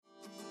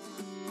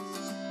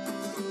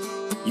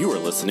You are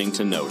listening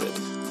to Noted,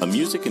 a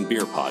music and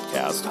beer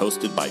podcast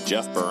hosted by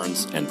Jeff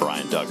Burns and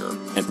Brian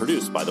Duggar, and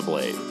produced by The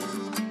Blade.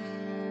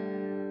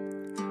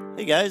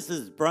 Hey guys, this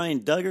is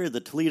Brian Duggar,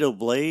 the Toledo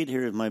Blade,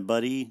 here with my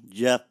buddy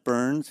Jeff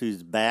Burns,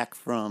 who's back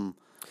from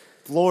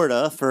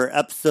Florida for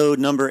episode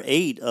number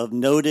 8 of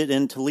Noted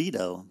in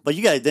Toledo. But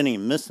you guys didn't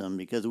even miss him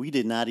because we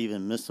did not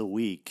even miss a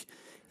week.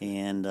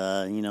 And,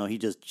 he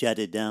just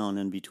jetted down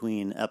in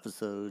between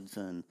episodes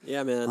and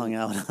hung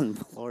out in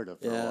Florida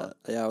for a while.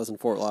 Yeah, I was in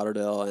Fort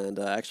Lauderdale, and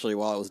actually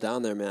while I was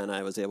down there, man,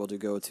 I was able to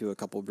go to a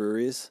couple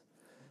breweries.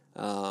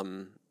 I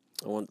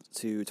went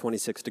to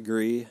 26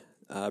 Degree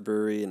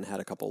Brewery and had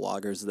a couple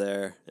lagers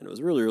there, and it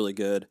was really, really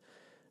good.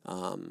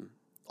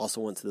 Also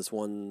went to this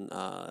one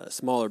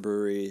smaller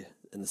brewery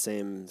in the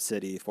same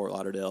city, Fort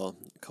Lauderdale,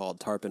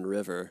 called Tarpon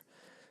River.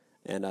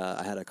 And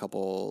I had a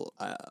couple,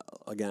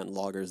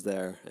 lagers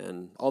there.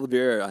 And all the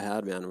beer I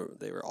had, man,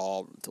 they were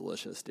all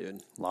delicious,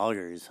 dude.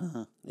 Lagers,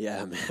 huh?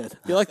 Yeah, man.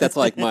 I feel like that's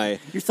like my...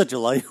 You're such a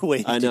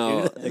lightweight, I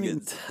know.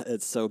 Dude.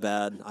 It's so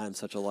bad. I am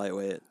such a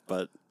lightweight,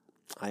 but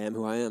I am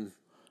who I am.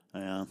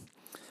 Yeah.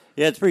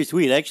 Yeah, it's pretty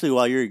sweet. Actually,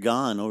 while you're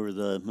gone over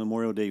the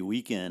Memorial Day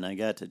weekend, I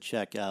got to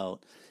check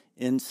out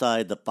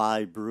Inside the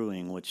Five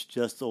Brewing, which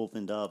just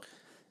opened up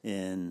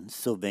in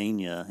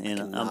Sylvania, and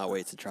I cannot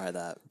wait to try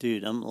that.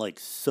 Dude, I'm like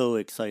so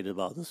excited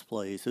about this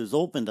place. It was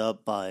opened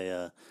up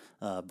by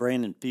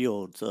Brandon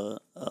Fields, a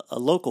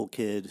local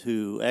kid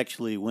who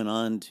actually went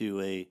on to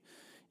a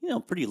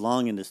pretty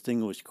long and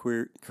distinguished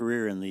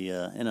career in the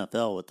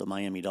NFL with the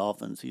Miami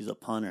Dolphins. He's a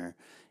punter,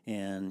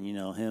 and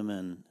him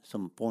and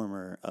some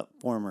former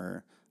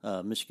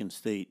Michigan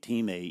State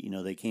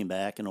teammate, they came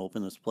back and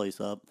opened this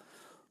place up,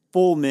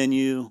 full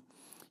menu.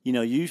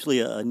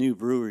 Usually a new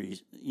brewery,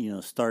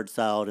 starts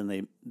out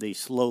and they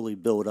slowly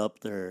build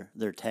up their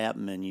tap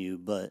menu.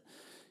 But,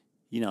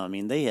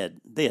 they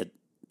had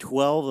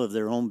 12 of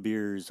their own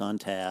beers on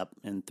tap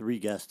and 3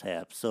 guest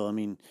taps. So,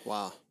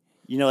 wow.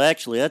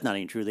 Actually, that's not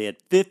even true. They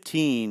had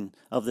 15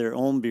 of their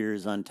own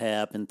beers on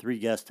tap and 3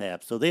 guest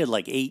taps. So they had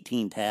like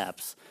 18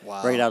 taps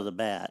right out of the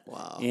bat.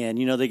 Wow. And,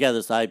 they got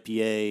this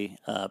IPA,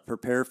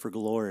 Prepare for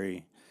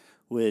Glory,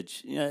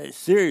 which,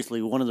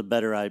 seriously, one of the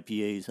better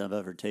IPAs I've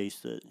ever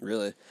tasted.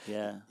 Really?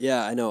 Yeah.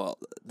 Yeah, I know.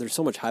 There's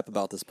so much hype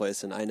about this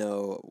place, and I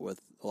know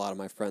with a lot of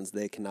my friends,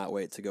 they cannot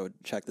wait to go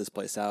check this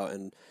place out.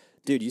 And,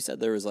 dude, you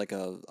said there was like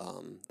a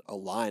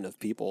line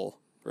of people,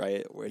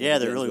 right? Yeah,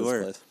 there really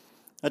were. Place.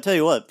 I'll tell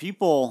you what,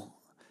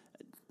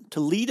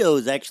 Toledo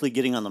is actually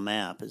getting on the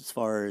map as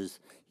far as,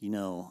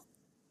 when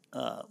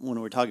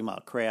we're talking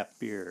about craft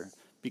beer.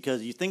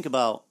 Because you think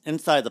about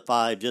Inside the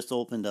Five just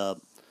opened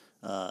up.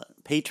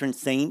 Patron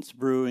Saints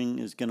Brewing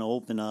is going to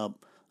open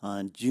up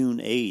on June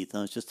 8th.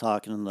 I was just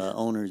talking to the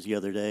owners the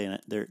other day, and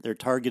they're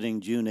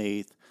targeting June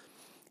 8th.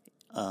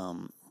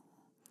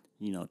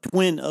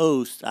 Twin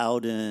Oast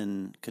out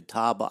in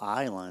Catawba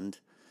Island,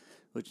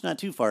 which is not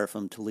too far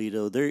from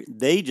Toledo.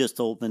 They just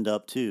opened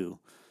up too.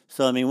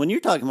 So when you're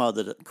talking about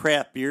the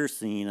craft beer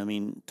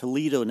scene,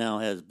 Toledo now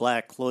has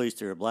Black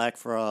Cloister, Black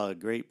Frog,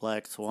 Great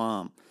Black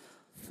Swamp.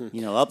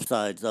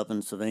 Upsides up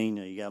in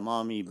Sylvania. You got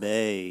Maumee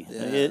Bay.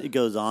 Yeah. It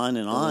goes on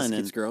and on. It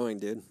keeps growing,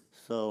 dude.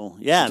 So,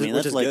 yeah, which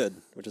that's is like good,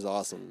 which is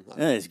awesome.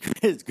 Yeah,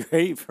 it's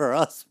great for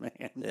us,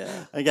 man.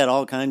 Yeah. I got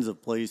all kinds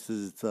of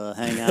places to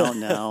hang out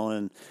now.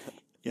 And,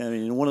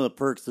 one of the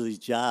perks of these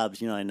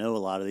jobs, I know a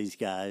lot of these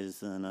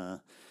guys.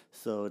 And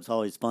so it's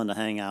always fun to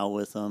hang out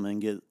with them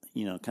and get,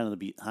 kind of the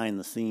behind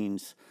the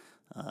scenes,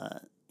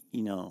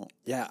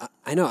 Yeah,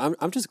 I know.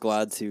 I'm just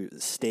glad to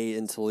stay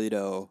in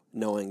Toledo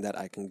knowing that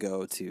I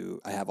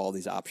have all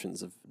these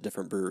options of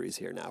different breweries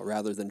here now,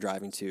 rather than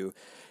driving to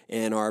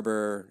Ann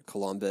Arbor,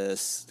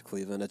 Columbus,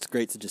 Cleveland. It's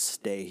great to just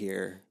stay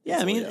here.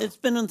 Yeah, it's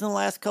been in the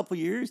last couple of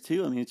years,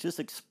 too. It's just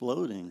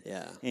exploding.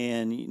 Yeah.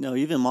 And,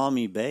 even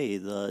Maumee Bay,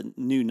 the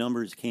new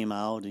numbers came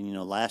out, and,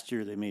 last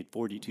year they made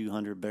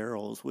 4,200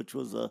 barrels, which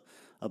was a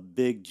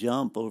big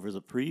jump over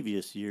the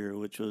previous year,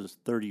 which was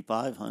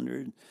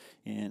 3,500.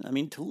 And,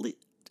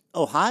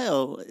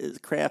 Ohio is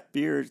craft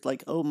beer. It's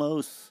like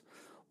almost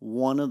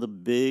one of the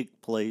big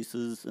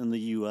places in the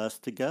U.S.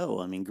 to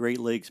go. Great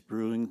Lakes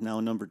Brewing now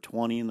number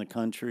 20 in the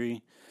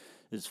country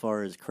as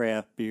far as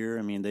craft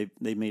beer.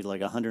 They made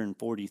like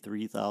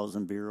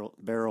 143,000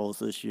 barrels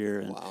this year.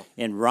 And, wow.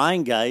 And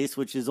Rheingeist,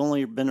 which has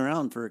only been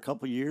around for a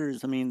couple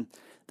years,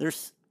 they're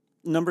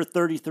number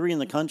 33 in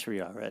the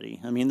country already.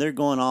 They're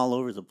going all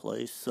over the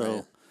place. So.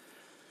 Right.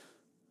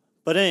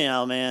 But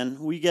anyhow,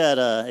 man, we got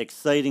an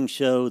exciting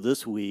show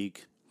this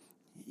week.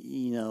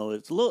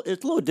 It's a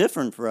little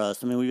different for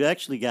us. We've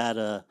actually got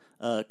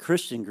a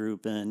Christian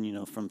group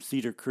in, from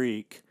Cedar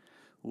Creek,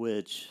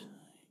 which,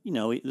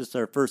 this is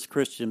our first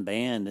Christian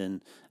band.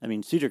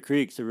 And, Cedar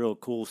Creek's a real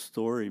cool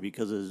story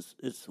because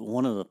it's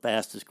one of the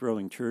fastest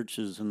growing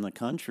churches in the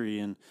country.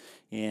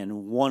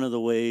 And one of the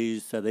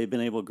ways that they've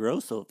been able to grow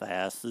so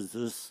fast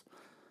is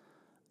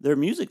their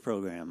music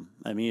program.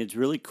 It's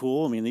really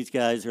cool. These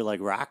guys are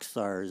like rock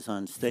stars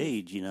on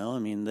stage,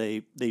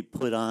 They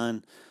put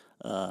on...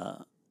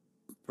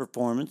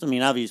 performance. I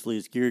mean, obviously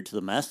it's geared to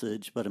the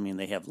message, but I mean,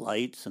 they have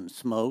lights and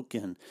smoke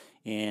and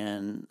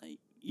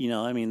you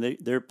know, I mean,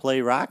 they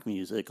play rock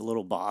music, a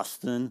little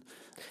Boston,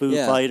 Foo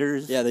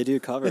Fighters. Yeah, they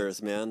do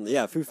covers, man.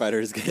 Yeah, Foo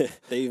Fighters.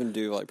 They even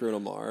do like Bruno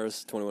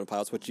Mars, 21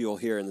 Pilots, which you'll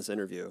hear in this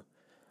interview.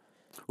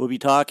 We'll be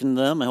talking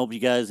to them. I hope you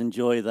guys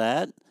enjoy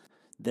that.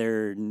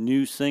 Their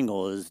new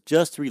single is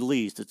just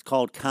released. It's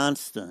called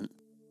Constant.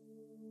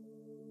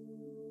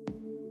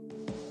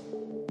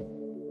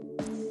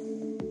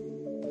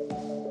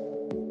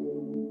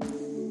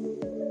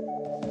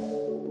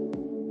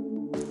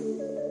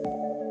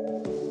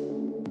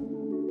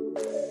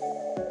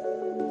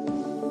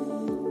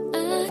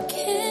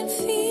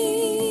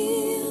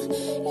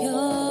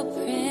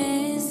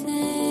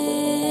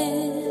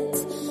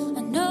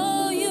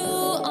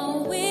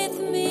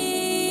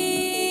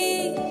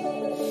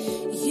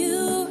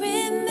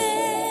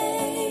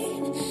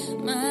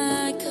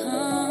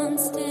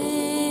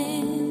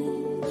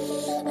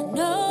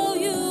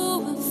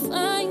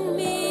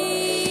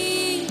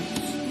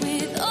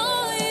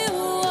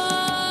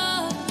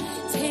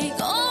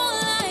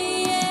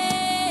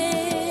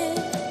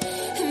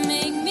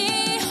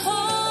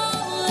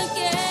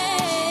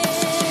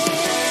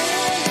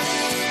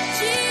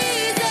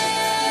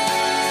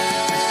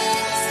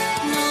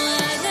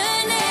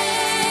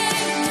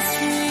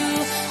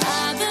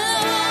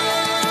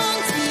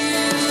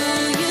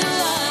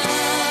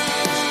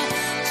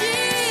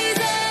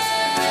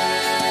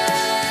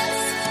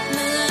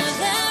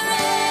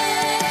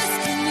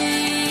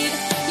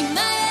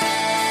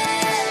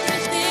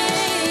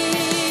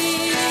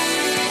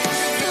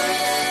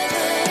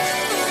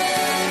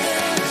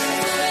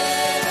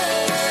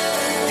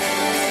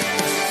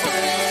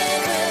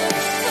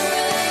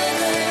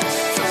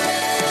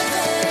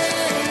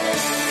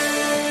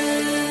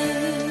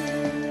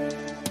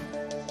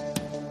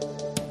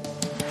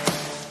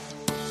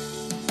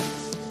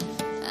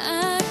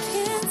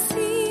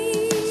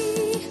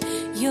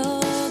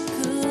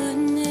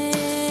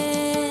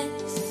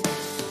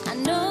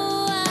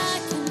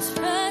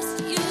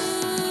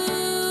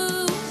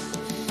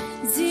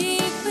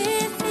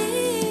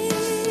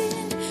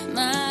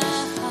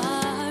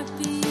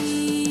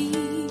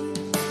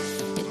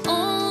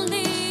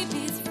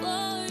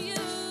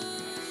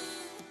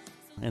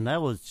 And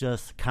that was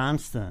just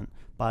Constant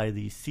by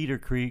the Cedar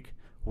Creek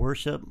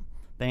Worship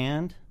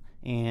Band.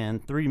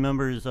 And 3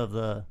 members of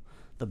the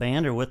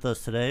band are with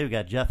us today. We've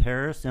got Jeff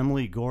Harris,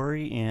 Emily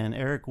Gorey, and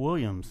Eric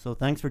Williams. So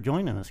thanks for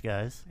joining us,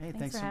 guys. Hey,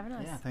 thanks for having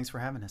us. Yeah, thanks for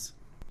having us.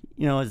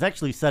 You know, I was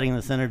actually setting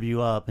this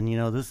interview up, and, you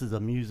know, this is a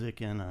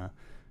music and a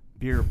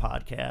beer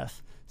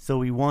podcast. So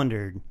we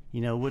wondered, you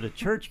know, would a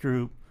church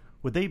group,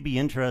 would they be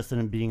interested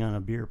in being on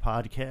a beer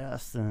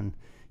podcast? And,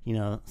 you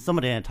know,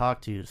 somebody I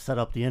talked to set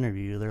up the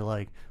interview. They're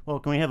like, well,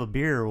 can we have a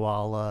beer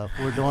while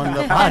we're doing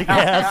the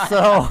podcast?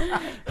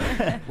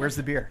 So where's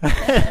the beer?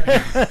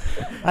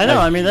 I know.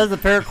 I mean, that's a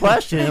fair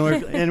question.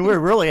 And we're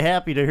really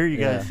happy to hear you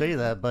guys say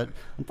that. But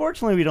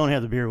unfortunately, we don't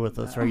have the beer with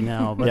us right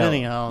now. But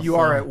anyhow. You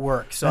are at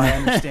work, so I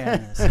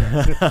understand this.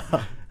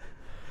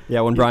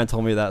 Yeah, when Brian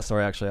told me that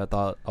story, actually,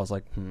 I was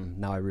like,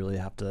 now I really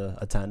have to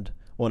attend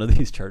one of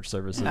these church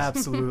services.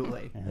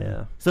 Absolutely.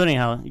 Yeah. So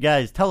anyhow, you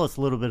guys, tell us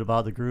a little bit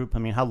about the group. I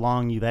mean, how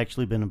long you've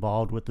actually been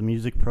involved with the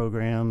music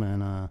program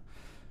and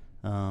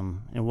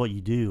what you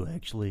do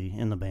actually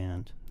in the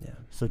band. Yeah.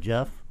 So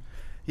Jeff?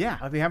 Yeah,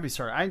 I'd be happy to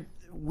start.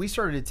 We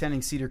started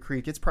attending Cedar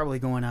Creek. It's probably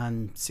going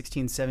on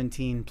 16,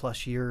 17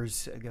 plus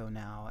years ago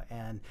now.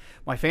 And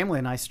my family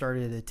and I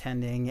started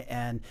attending,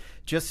 and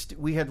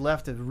we had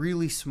left a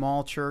really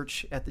small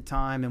church at the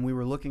time, and we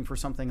were looking for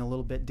something a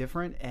little bit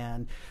different.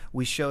 And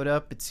we showed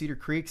up at Cedar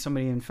Creek.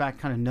 Somebody, in fact,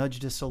 kind of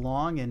nudged us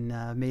along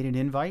and made an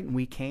invite, and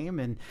we came.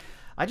 And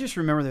I just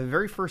remember the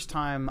very first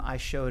time I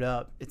showed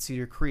up at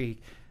Cedar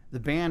Creek, the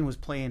band was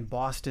playing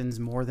Boston's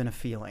More Than a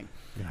Feeling.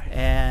 Right.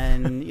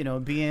 And, you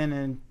know, being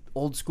an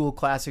old school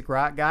classic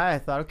rock guy, I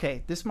thought,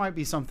 okay, this might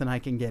be something I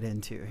can get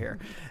into here.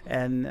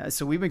 And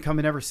so we've been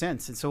coming ever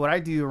since. And so what I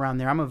do around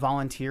there, I'm a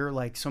volunteer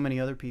like so many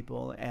other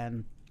people.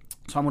 And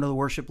so I'm one of the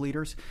worship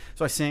leaders.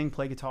 So I sing,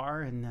 play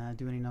guitar, and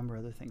do any number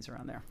of other things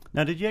around there.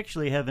 Now, did you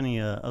actually have any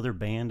other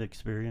band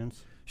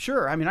experience?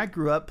 Sure. I mean, I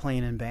grew up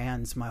playing in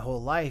bands my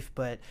whole life,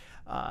 but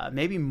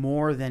maybe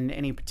more than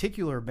any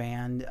particular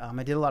band, I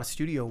did a lot of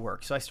studio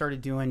work. So I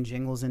started doing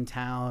jingles in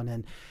town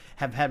and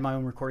have had my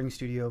own recording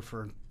studio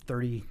for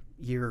 30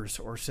 years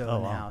or so now.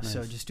 Wow, nice.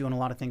 So just doing a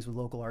lot of things with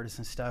local artists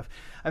and stuff.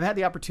 I've had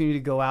the opportunity to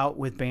go out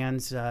with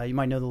bands. You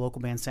might know the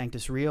local band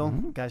Sanctus Real,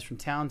 guys from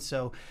town.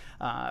 So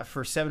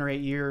for 7 or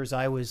 8 years,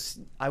 I was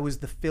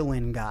the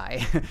fill-in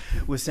guy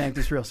with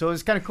Sanctus Real. So it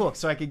was kind of cool.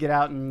 So I could get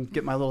out and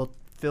get my little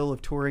fill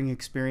of touring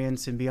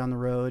experience and be on the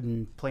road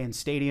and play in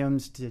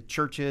stadiums to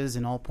churches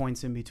and all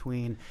points in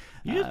between.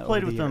 You just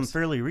played with them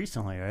fairly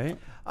recently, right?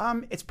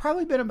 It's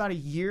probably been about a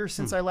year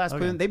since I last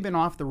played them. They've been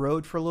off the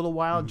road for a little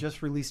while,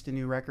 just released a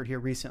new record here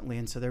recently,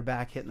 and so they're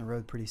back hitting the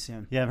road pretty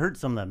soon. Yeah, I've heard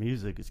some of that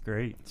music. It's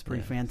great. It's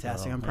pretty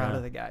fantastic. I'm proud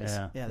of the guys.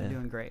 Yeah, they're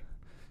doing great.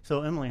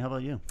 So, Emily, how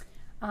about you?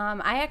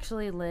 I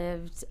actually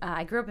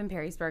I grew up in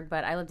Perrysburg,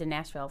 but I lived in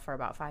Nashville for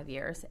about 5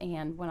 years.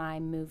 And when I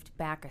moved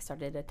back, I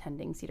started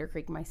attending Cedar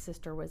Creek. My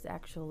sister was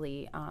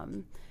actually,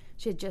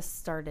 she had just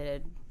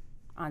started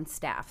on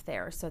staff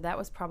there. So that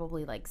was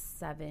probably like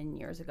 7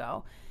 years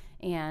ago.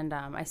 And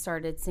I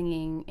started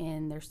singing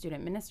in their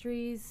student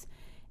ministries.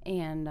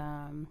 And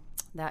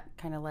that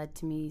kind of led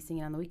to me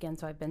singing on the weekend.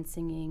 So I've been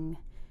singing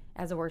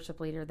as a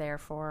worship leader there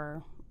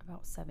for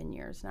about 7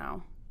 years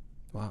now.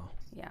 Wow.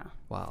 Yeah.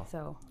 Wow.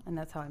 So, and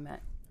that's how I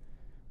met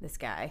this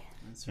guy.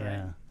 That's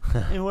right.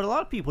 Yeah. And what a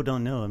lot of people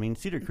don't know, I mean,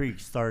 Cedar Creek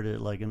started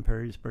like in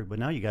Perrysburg, but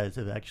now you guys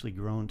have actually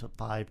grown to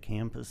 5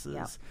 campuses.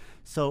 Yep.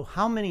 So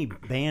how many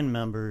band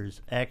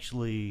members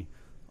actually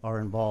are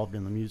involved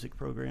in the music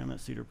program at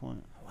Cedar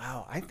Point?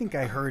 Wow, I think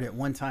I heard at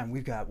one time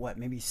we've got,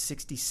 maybe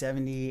 60,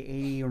 70,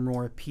 80 or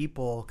more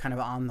people kind of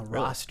on the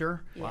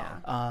roster. Yeah.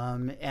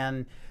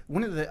 And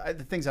one of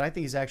the things that I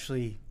think is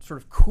actually sort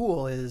of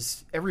cool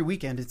is every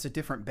weekend it's a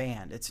different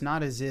band. It's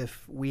not as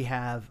if we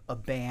have a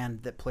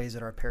band that plays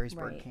at our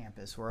Perrysburg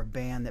campus or a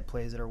band that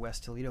plays at our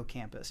West Toledo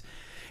campus.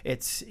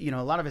 It's, a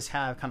lot of us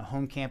have kind of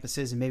home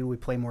campuses and maybe we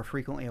play more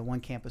frequently at one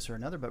campus or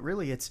another, but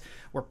really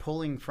we're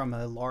pulling from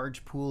a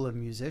large pool of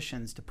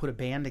musicians to put a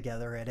band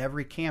together at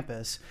every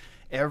campus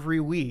every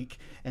week,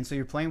 and so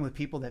you're playing with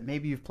people that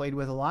maybe you've played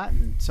with a lot,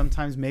 and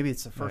sometimes maybe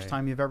it's the first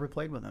time you've ever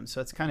played with them.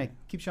 So it's kind of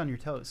keeps you on your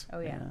toes. Oh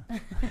yeah.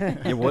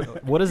 Yeah,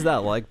 what is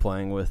that like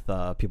playing with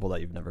people that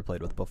you've never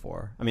played with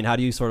before? I mean, how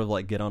do you sort of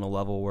like get on a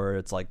level where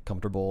it's like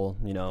comfortable?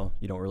 You don't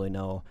really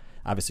know.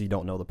 Obviously, you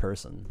don't know the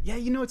person. Yeah,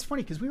 it's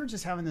funny because we were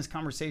just having this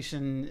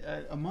conversation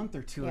a month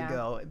or two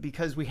ago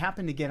because we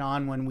happened to get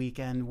on one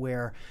weekend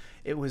where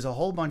it was a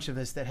whole bunch of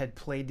us that had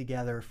played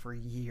together for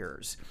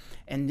years,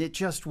 and it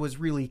just was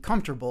really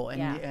comfortable.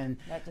 And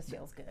that just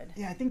feels good.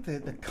 Yeah, I think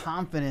the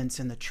confidence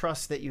and the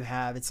trust that you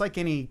have, it's like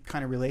any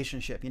kind of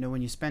relationship.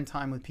 When you spend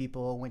time with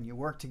people, when you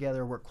work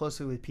together, work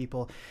closely with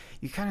people,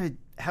 you kind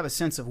of have a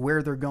sense of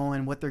where they're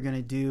going, what they're going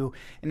to do,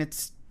 and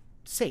it's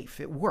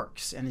safe, it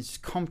works, and it's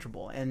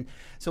comfortable. And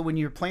so when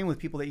you're playing with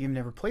people that you've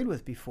never played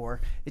with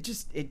before,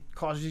 it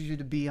causes you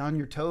to be on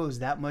your toes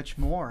that much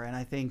more. And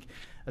I think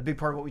a big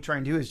part of what we try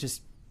and do is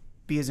just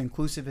be as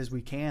inclusive as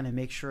we can and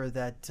make sure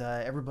that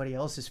everybody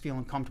else is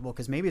feeling comfortable,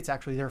 because maybe it's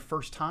actually their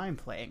first time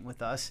playing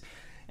with us.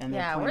 And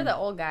we're the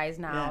old guys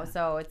now,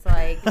 so it's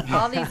like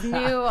all these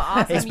new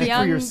awesome speak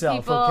young for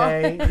yourself, people.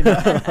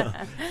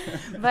 Okay?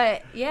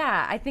 But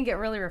yeah, I think it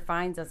really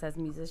refines us as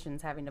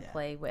musicians, having to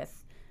play with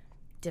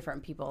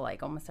different people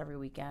like almost every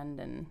weekend,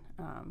 and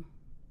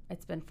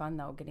it's been fun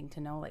though, getting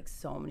to know like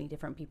so many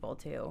different people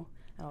too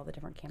at all the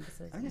different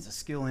campuses. I think it's a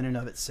skill in and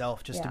of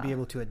itself just to be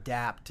able to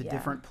adapt to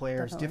different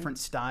players, different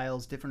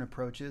styles, different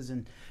approaches,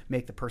 and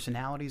make the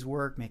personalities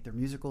work, make their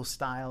musical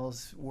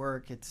styles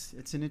work.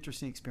 It's an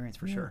interesting experience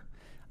for sure.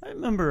 I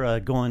remember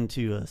going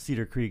to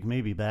Cedar Creek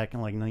maybe back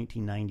in like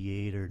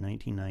 1998 or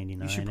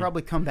 1999. You should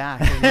probably come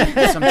back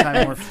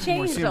sometime more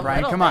soon,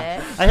 Brian. Come on.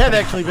 I have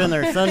actually been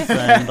there since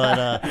then,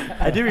 but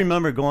I do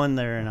remember going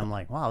there, and I'm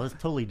like, wow, this is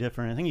totally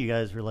different. I think you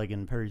guys were like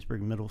in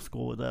Perrysburg Middle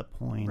School at that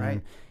point.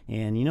 Right.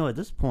 And at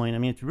this point, I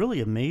mean, it's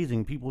really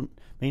amazing. People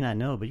may not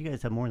know, but you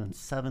guys have more than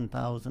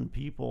 7,000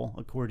 people,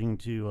 according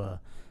to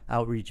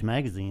Outreach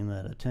Magazine,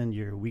 that attend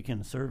your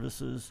weekend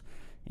services.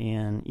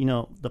 And,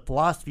 the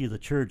philosophy of the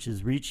church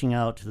is reaching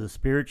out to the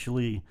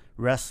spiritually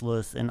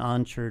restless and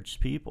unchurched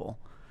people.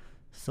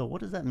 So what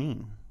does that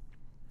mean?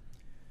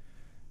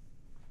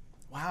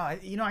 Wow.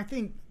 I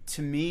think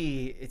to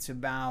me, it's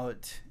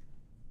about,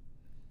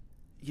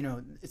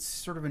 it's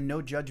sort of a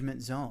no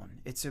judgment zone.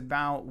 It's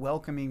about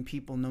welcoming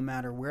people no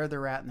matter where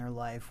they're at in their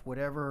life,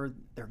 whatever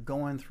they're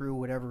going through,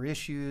 whatever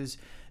issues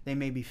they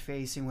may be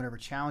facing, whatever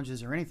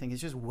challenges or anything.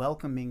 It's just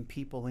welcoming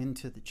people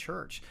into the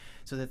church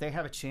so that they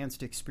have a chance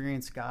to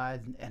experience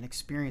God and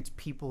experience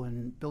people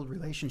and build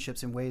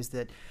relationships in ways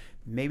that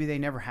maybe they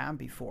never have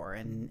before.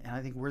 And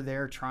I think we're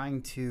there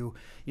trying to,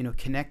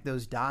 connect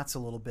those dots a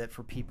little bit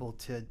for people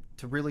to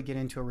really get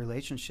into a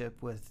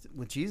relationship with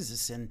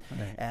Jesus.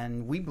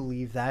 And we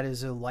believe that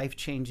is a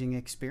life-changing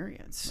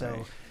experience.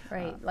 So,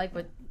 right. Like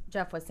what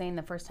Jeff was saying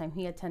the first time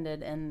he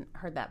attended and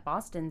heard that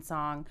Boston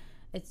song,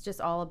 it's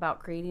just all about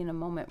creating a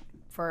moment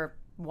for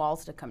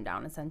walls to come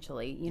down,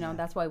 essentially.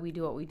 That's why we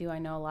do what we do. I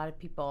know a lot of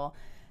people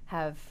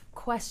have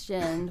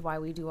questioned why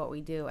we do what we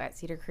do at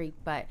Cedar Creek,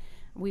 but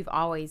we've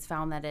always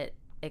found that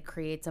it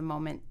creates a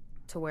moment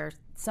to where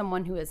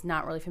someone who is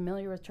not really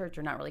familiar with church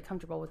or not really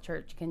comfortable with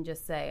church can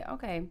just say,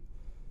 okay,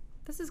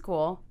 this is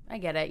cool. I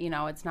get it.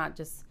 It's not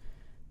just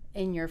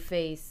in your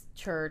face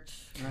church.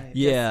 Right.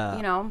 Yeah.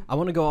 Just, I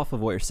want to go off of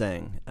what you're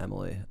saying,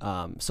 Emily.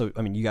 So,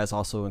 I mean, you guys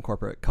also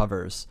incorporate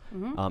covers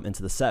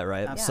into the set,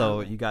 right?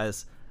 Absolutely. So you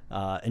guys,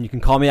 and you can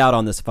call me out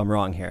on this if I'm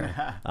wrong here.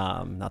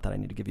 Not that I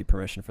need to give you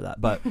permission for that.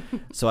 But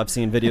so I've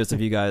seen videos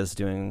of you guys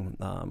doing,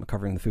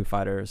 covering the Foo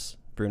Fighters,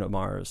 Bruno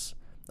Mars,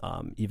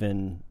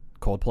 even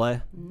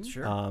Coldplay.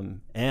 Sure.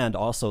 And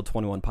also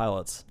 21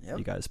 Pilots. Yep.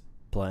 You guys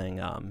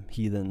playing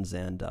Heathens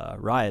and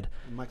Ride.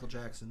 And Michael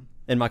Jackson.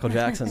 And Michael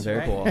Jackson,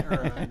 very cool.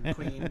 Or,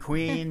 Queen.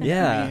 Queen.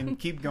 Yeah. Queen,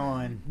 keep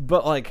going.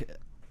 But like,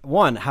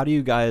 one, how do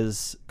you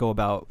guys go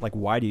about, like,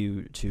 why do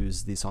you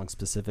choose these songs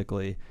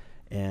specifically?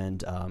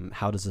 And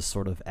how does this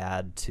sort of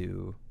add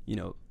to,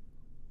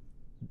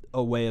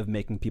 a way of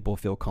making people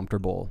feel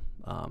comfortable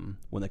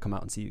when they come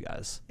out and see you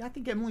guys? Yeah, I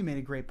think Emily made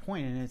a great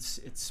point, and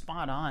it's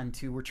spot on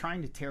too. We're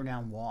trying to tear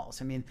down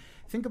walls. I mean,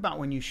 think about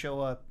when you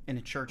show up in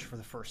a church for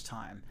the first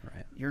time.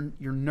 Right.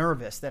 You're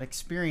nervous. That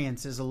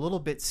experience is a little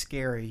bit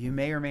scary. You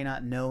may or may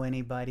not know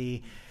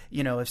anybody.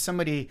 If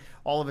somebody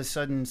all of a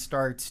sudden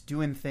starts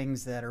doing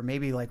things that are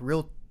maybe like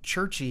real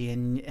churchy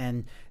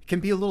and can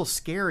be a little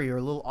scary or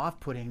a little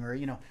off-putting,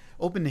 or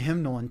open the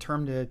hymnal and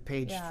turn to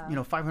page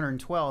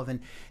 512. And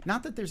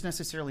not that there's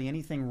necessarily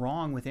anything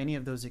wrong with any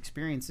of those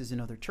experiences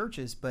in other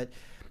churches, but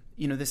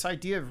this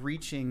idea of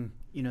reaching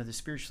the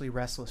spiritually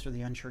restless or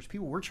the unchurched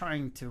people, we're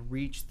trying to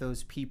reach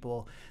those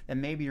people that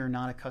maybe are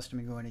not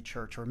accustomed to going to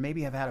church, or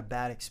maybe have had a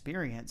bad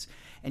experience,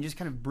 and just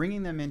kind of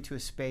bringing them into a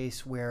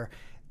space where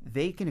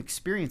they can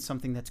experience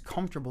something that's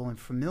comfortable and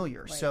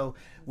familiar. Right. So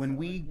when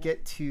we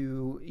get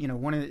to,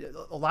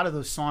 a lot of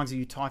those songs that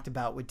you talked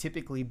about would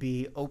typically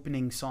be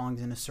opening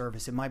songs in a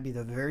service. It might be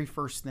the very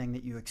first thing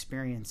that you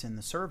experience in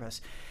the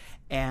service.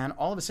 And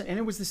all of a sudden, and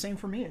it was the same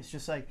for me. It's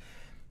just like,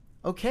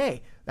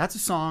 okay, that's a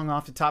song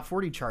off the top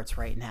 40 charts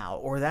right now,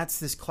 or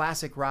that's this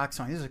classic rock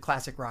song. This is a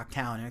classic rock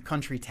town and a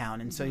country town.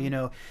 And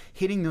so,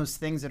 hitting those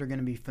things that are going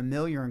to be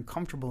familiar and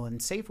comfortable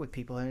and safe with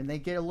people, and they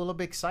get a little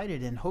bit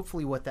excited. And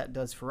hopefully what that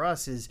does for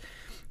us is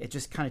it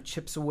just kind of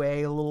chips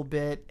away a little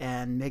bit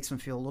and makes them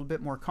feel a little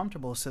bit more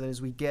comfortable, so that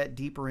as we get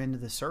deeper into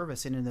the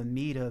service and into the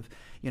meat of,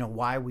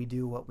 why we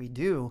do what we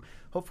do,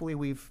 hopefully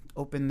we've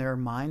opened their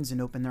minds and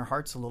opened their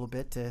hearts a little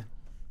bit to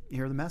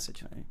hear the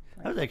message. Right.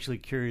 I was actually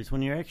curious,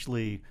 when you're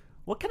actually,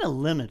 what kind of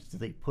limits do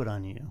they put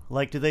on you?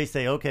 Like, do they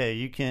say, okay,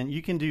 you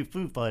can do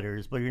Foo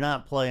Fighters, but you're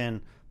not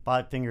playing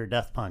Five Finger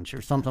Death Punch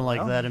or something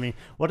like that? I mean,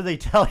 what do they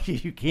tell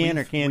you can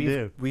or can't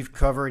do? We've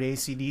covered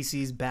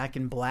AC/DC's Back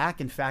in Black.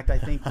 In fact, I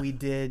think we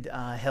did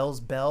Hell's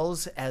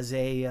Bells as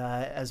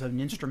an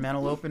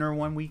instrumental opener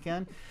one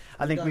weekend.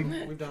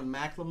 We've done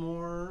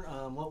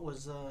Macklemore. What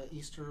was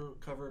Easter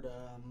covered?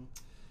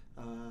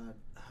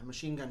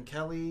 Machine Gun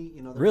Kelly.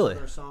 There's really?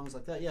 Other songs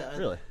like that. Yeah.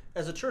 Really?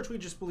 As a church, we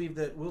just believe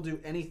that we'll do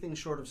anything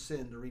short of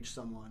sin to reach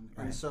someone.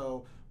 Right. And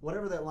so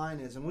whatever that line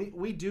is, and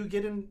we do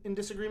get in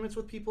disagreements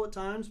with people at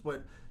times,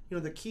 but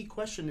the key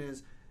question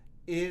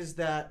is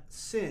that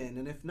sin?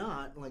 And if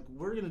not, like,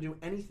 we're going to do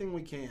anything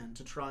we can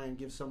to try and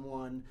give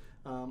someone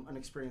an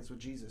experience with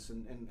Jesus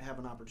and have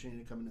an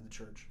opportunity to come into the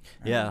church.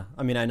 Yeah.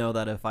 I mean, I know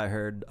that if I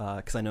heard,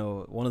 because I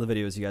know one of the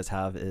videos you guys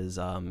have is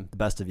The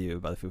Best of You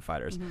by the Foo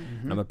Fighters.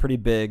 Mm-hmm. And I'm a pretty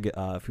big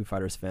Foo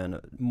Fighters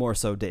fan, more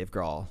so Dave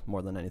Grohl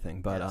more than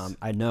anything. But yes.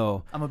 I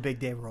know... I'm a big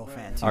Dave Grohl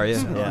fan too. Are you?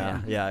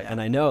 So, yeah. And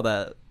I know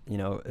that,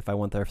 if I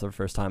went there for the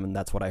first time and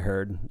that's what I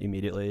heard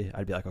immediately,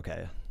 I'd be like,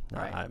 okay,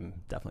 right. I'm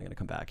definitely going to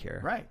come back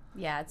here. Right.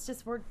 Yeah,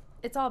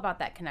 it's all about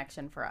that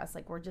connection for us.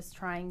 Like, we're just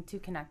trying to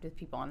connect with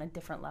people on a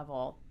different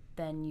level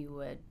than you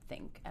would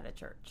think at a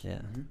church. Yeah.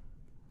 Mm-hmm.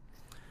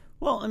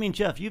 Well, I mean,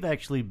 Jeff, you've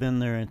actually been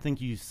there, I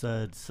think you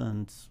said,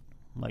 since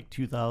like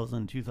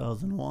 2000,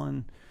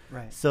 2001.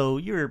 Right. So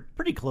you're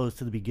pretty close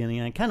to the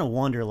beginning. I kind of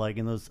wonder, like,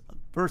 in those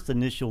first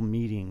initial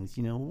meetings,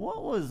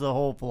 what was the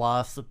whole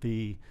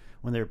philosophy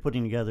when they were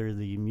putting together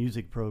the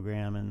music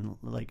program and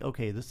like,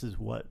 okay, this is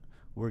what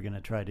we're going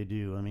to try to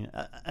do? I mean,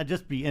 I'd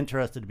just be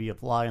interested to be a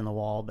fly on the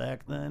wall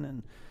back then,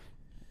 and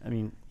I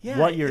mean,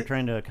 what you're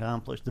trying to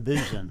accomplish, the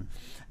vision.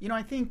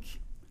 I think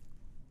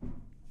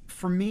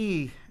for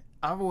me,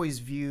 I've always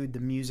viewed the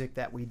music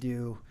that we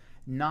do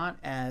not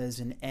as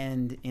an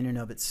end in and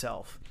of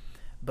itself,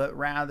 but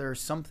rather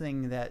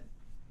something that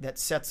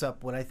sets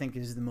up what I think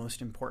is the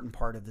most important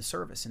part of the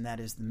service, and that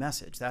is the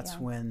message. That's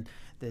when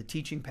the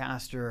teaching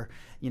pastor,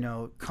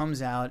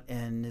 comes out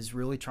and is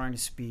really trying to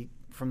speak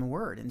from the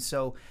Word. And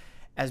so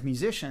as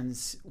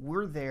musicians,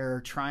 we're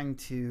there trying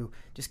to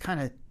just kind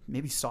of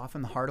maybe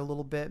soften the heart a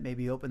little bit,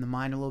 maybe open the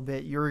mind a little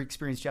bit. Your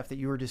experience, Jeff, that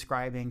you were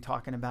describing,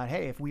 talking about,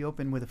 hey, if we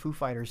open with a Foo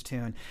Fighters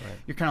tune, right.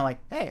 You're kind of like,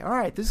 hey, all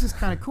right, this is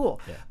kind of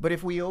cool. Yeah. But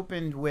if we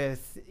opened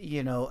with,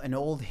 an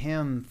old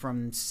hymn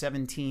from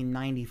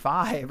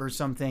 1795 or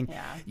something,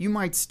 you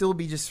might still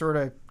be just sort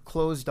of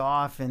closed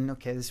off and,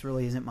 okay, this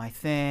really isn't my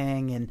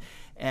thing,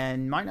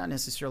 and might not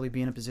necessarily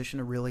be in a position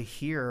to really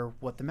hear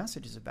what the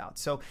message is about.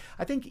 So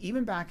I think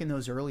even back in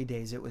those early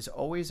days, it was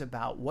always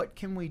about what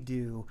can we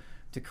do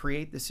to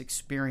create this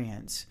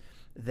experience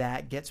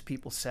that gets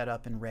people set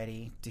up and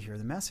ready to hear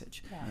the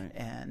message. Yeah. Right.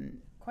 And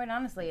quite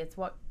honestly, it's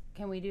what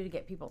can we do to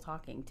get people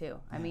talking too.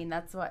 Yeah. I mean,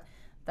 that's what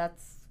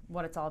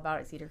it's all about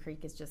at Cedar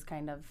Creek, is just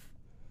kind of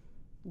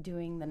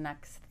doing the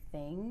next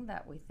thing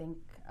that we think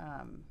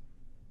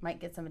might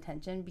get some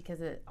attention,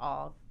 because it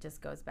all just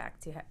goes back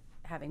to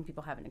having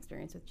people have an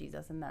experience with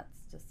Jesus, and that's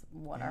just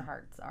what our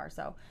hearts are.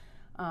 So,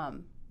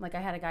 like,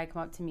 I had a guy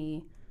come up to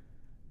me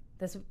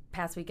this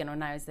past weekend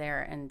when I was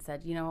there and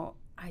said,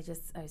 I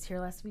was here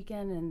last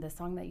weekend, and the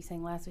song that you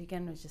sang last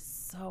weekend was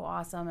just so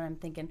awesome. And I'm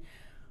thinking,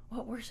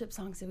 what worship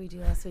songs did we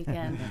do last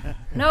weekend?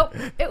 Nope,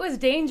 it was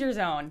Danger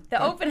Zone.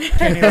 The opener.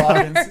 Kenny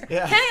Loggins.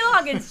 Yeah. Kenny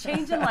Loggins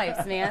changing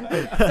lives, man.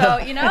 So,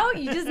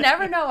 you just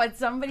never know what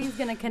somebody's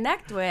going to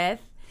connect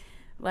with,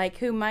 like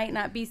who might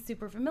not be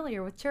super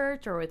familiar with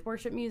church or with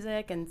worship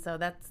music. And so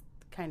that's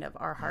kind of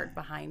our heart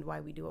behind why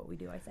we do what we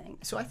do, I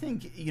think. So I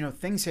think,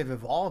 things have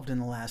evolved in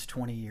the last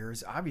 20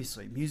 years.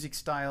 Obviously, music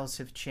styles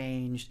have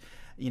changed.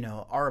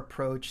 Our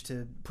approach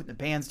to putting the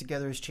bands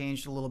together has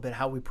changed a little bit.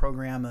 How we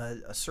program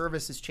a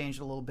service has changed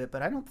a little bit.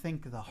 But I don't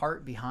think the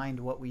heart behind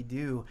what we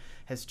do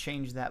has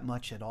changed that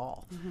much at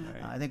all.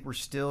 Mm-hmm. I think we're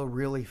still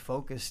really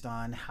focused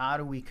on how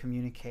do we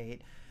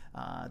communicate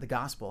the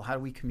gospel? How do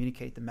we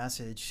communicate the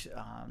message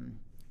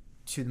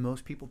to the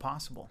most people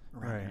possible?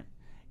 Right.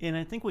 And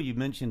I think what you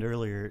mentioned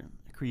earlier,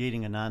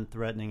 creating a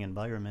non-threatening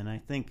environment, I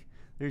think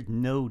there's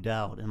no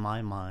doubt in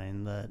my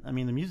mind that, the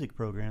music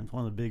program is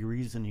one of the big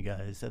reasons you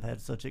guys have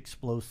had such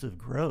explosive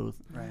growth.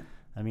 Right.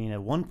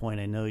 At one point,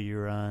 I know you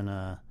were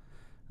on,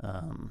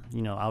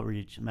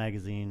 Outreach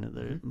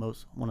Magazine,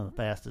 one of the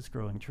fastest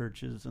growing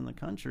churches in the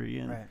country.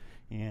 And, right.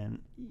 And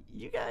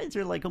you guys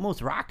are like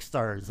almost rock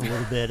stars a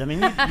little bit.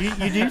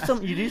 You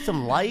do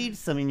some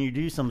lights. You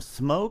do some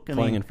smoke.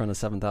 Playing in front of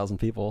 7,000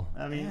 people.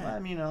 All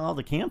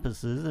the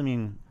campuses.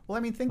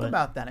 Think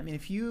about that.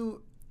 If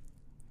you,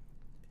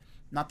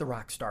 not the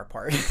rock star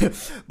part,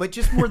 but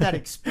just more that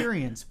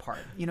experience part.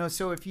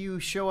 So if you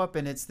show up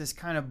and it's this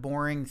kind of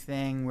boring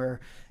thing where,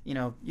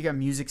 you got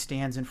music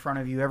stands in front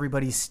of you,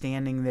 everybody's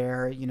standing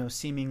there,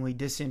 seemingly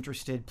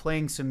disinterested,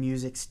 playing some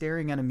music,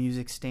 staring at a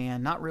music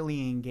stand, not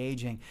really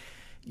engaging.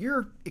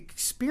 Your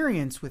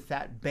experience with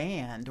that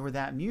band or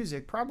that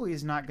music probably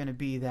is not going to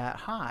be that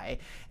high,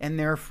 and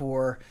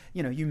therefore,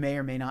 you may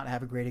or may not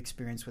have a great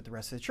experience with the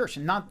rest of the church.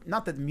 And not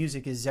that the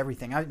music is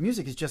everything.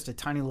 Music is just a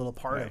tiny little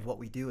part of what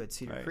we do at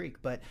Cedar Creek.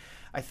 But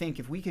I think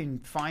if we can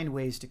find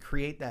ways to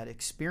create that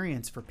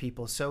experience for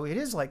people, so it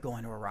is like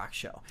going to a rock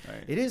show.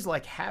 Right. It is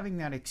like having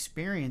that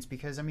experience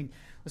because,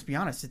 let's be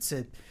honest, it's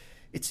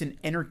an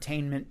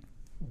entertainment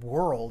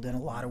world in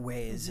a lot of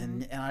ways.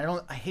 Mm-hmm. And I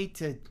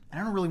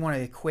don't really want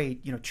to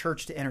equate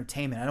church to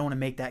entertainment. I don't want to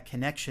make that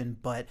connection,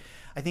 but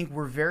I think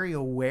we're very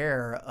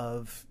aware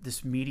of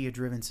this media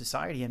driven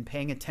society and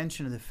paying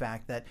attention to the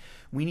fact that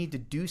we need to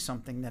do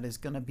something that is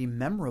going to be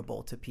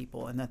memorable to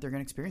people and that they're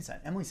going to experience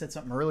that. Emily said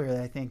something earlier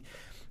that I think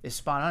is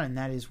spot on, and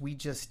that is we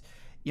just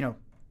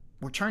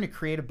we're trying to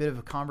create a bit of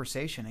a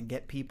conversation and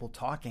get people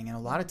talking. And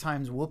a lot of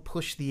times we'll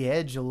push the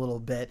edge a little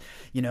bit,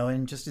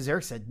 and just as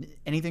Eric said,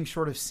 anything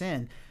short of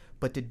sin.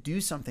 But to do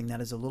something that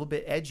is a little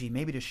bit edgy,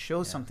 maybe to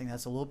show something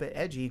that's a little bit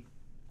edgy,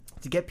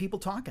 to get people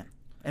talking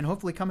and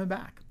hopefully coming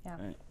back. Yeah.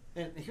 Right.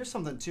 And here's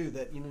something too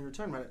that you were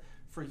talking about it.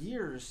 For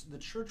years, the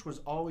church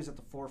was always at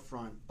the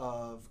forefront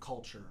of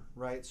culture,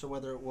 right? So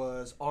whether it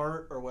was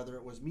art or whether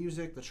it was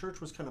music, the church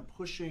was kind of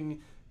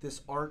pushing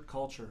this art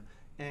culture.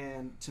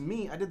 And to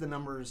me, I did the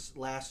numbers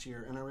last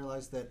year, and I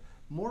realized that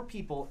more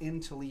people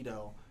in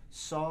Toledo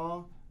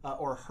saw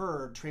or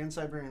heard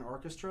Trans-Siberian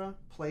Orchestra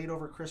played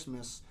over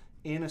Christmas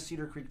in a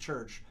Cedar Creek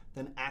church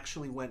than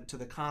actually went to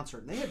the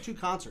concert. And they had 2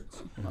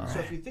 concerts. Wow. So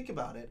if you think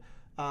about it,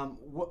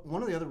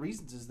 one of the other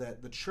reasons is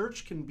that the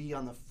church can be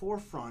on the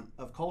forefront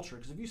of culture.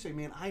 Because if you say,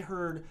 man, I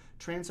heard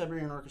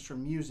Trans-Siberian Orchestra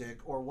music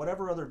or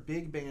whatever other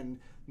big band,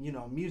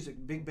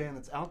 big band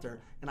that's out there,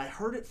 and I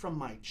heard it from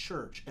my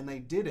church and they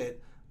did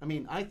it,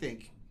 I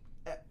think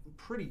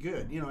pretty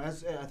good.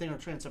 As I think our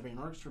Trans-Siberian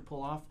Orchestra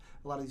pull off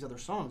a lot of these other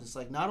songs, it's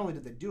like not only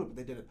did they do it, but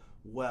they did it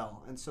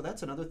well. And so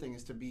that's another thing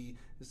is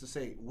to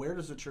say, where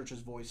does the church's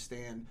voice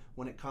stand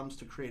when it comes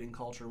to creating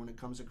culture, when it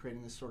comes to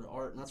creating this sort of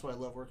art? And that's why I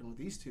love working with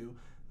these two,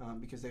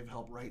 because they've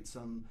helped write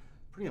some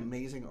pretty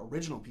amazing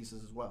original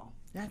pieces as well.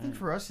 Yeah, I think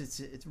for us, it's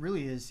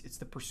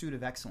the pursuit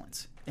of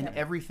excellence in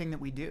everything that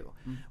we do.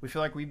 Mm-hmm. We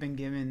feel like we've been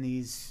given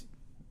these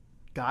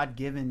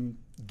God-given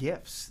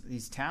gifts,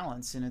 these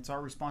talents, and it's our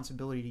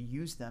responsibility to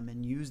use them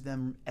and use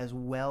them as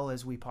well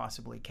as we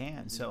possibly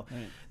can. So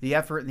the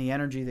effort and the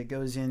energy that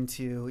goes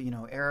into,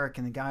 Eric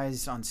and the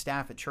guys on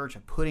staff at church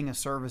of putting a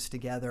service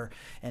together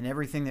and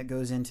everything that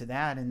goes into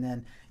that, and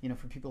then,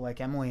 for people like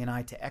Emily and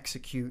I to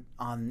execute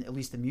on at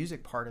least the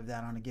music part of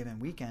that on a given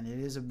weekend, it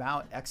is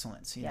about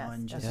excellence,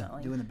 and just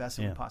doing the best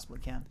that we possibly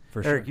can.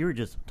 For Eric, you were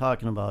just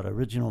talking about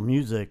original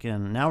music,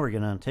 and now we're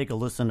going to take a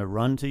listen to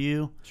Run to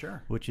You,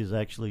 which is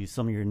actually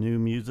some of your new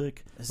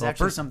music. It's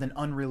actually something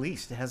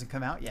unreleased. It hasn't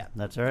come out yet.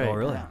 That's right. Oh,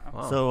 really? Yeah.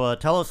 Wow. So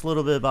tell us a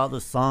little bit about the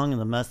song and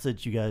the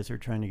message you guys are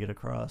trying to get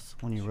across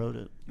when you wrote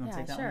it. You want to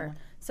take that one?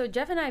 So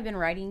Jeff and I have been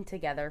writing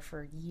together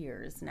for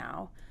years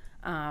now.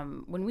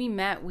 When we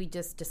met, we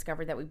just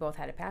discovered that we both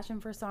had a passion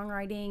for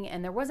songwriting,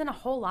 and there wasn't a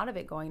whole lot of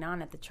it going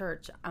on at the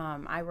church.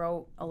 I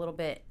wrote a little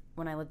bit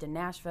when I lived in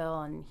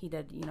Nashville, and he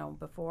did,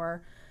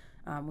 before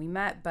we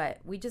met, but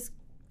we just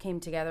came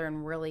together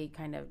and really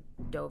kind of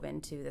dove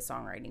into the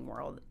songwriting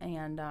world.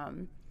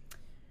 And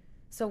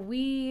so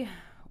we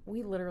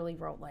literally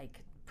wrote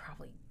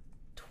probably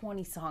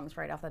 20 songs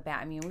right off the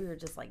bat. We were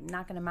just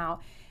knocking them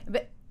out.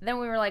 But then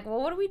we were like,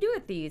 well, what do we do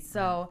with these?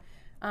 So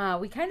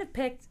we kind of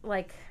picked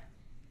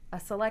a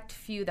select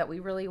few that we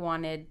really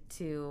wanted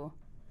to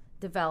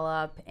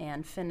develop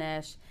and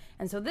finish.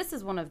 And so this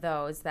is one of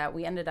those that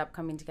we ended up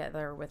coming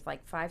together with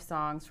like 5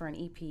 songs for an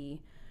EP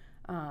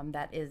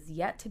that is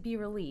yet to be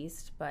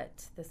released,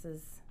 but this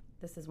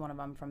is one of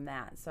them from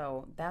that.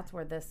 So that's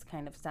where this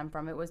kind of stemmed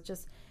from. It was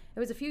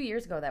a few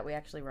years ago that we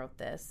actually wrote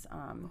this,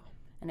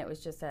 and it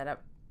was just at a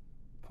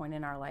point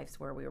in our lives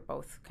where we were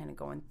both kind of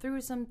going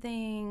through some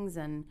things,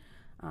 and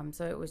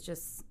so it was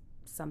just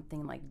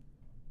something like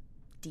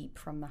deep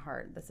from the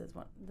heart. This is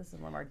one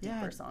of our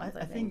deeper songs.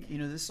 I think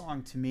this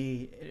song to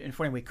me, in a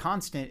funny way,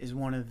 Constant is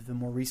one of the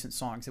more recent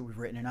songs that we've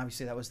written, and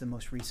obviously that was the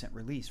most recent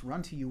release.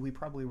 Run to You we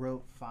probably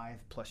wrote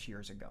 5+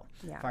 years ago,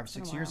 5 or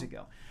 6 years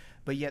ago,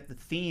 but yet the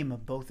theme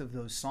of both of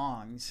those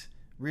songs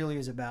really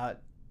is about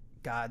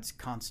God's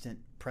constant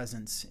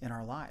presence in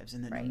our lives,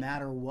 and that no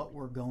matter what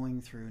we're going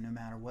through, no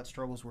matter what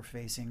struggles we're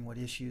facing, what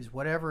issues,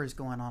 whatever is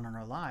going on in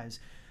our lives,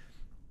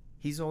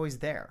 He's always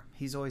there.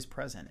 He's always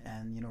present.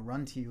 And,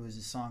 Run to You is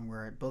a song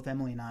where both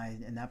Emily and I,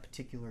 in that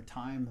particular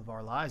time of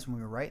our lives when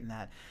we were writing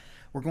that,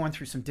 we're going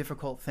through some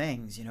difficult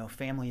things,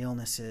 family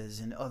illnesses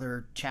and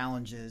other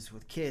challenges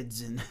with kids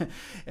and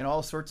and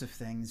all sorts of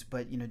things.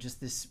 But,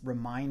 just this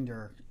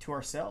reminder to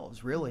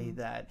ourselves, really,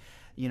 that,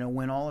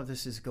 when all of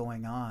this is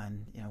going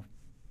on,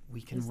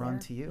 we can run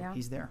to you. Yeah.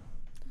 He's there.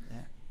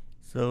 Yeah.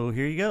 So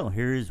here you go.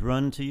 Here's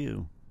Run to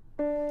You.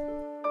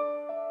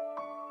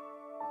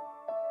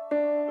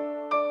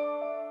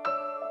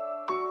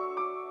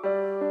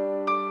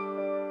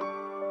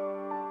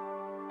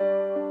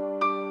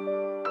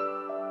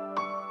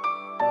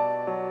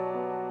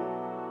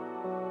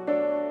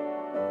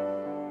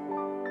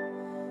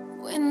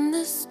 When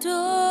the storm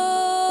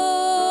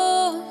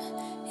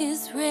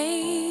is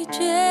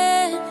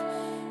raging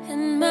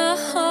and my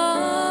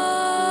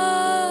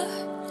heart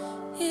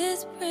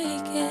is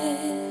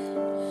breaking,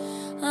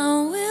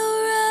 I will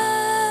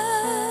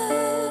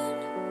run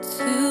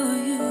to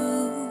you.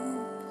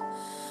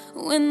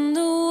 When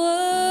the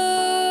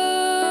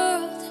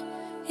world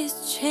is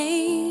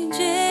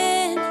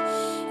changing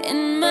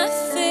and my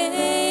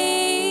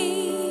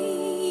faith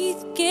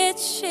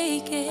gets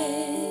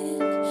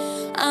shaken,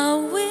 I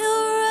will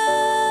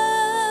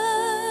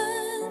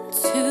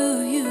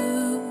to you,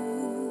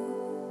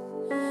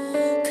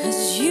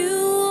 'cause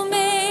you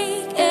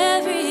make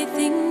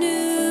everything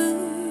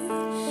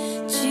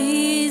new.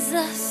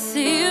 Jesus,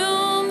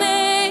 you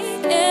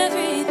make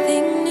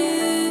everything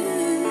new.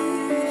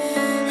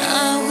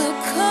 I will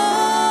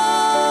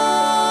call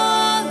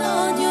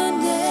on your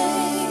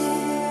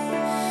name.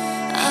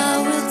 I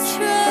will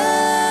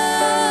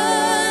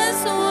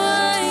trust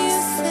what you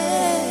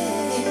say,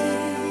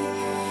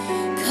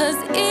 'cause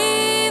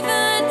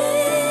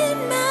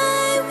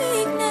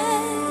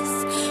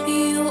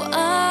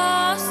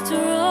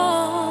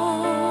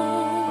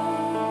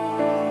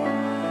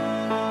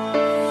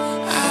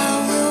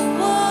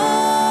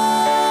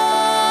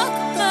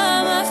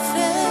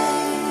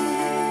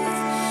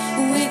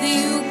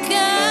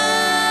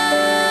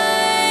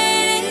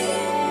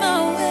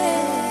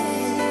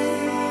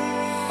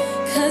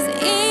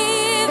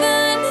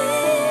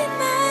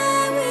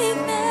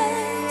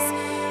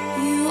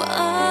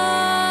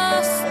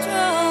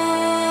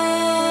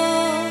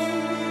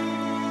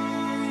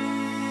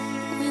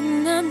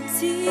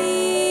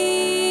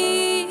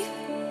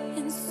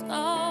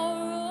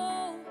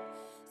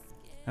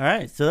All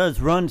right, so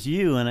that's Run to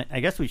You, and I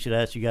guess we should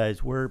ask you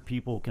guys where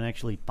people can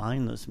actually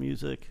find this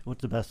music.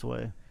 What's the best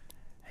way?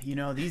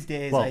 These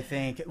days, I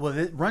think,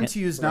 Run to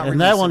You is not released.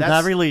 And that one's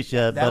not released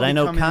yet, but I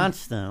know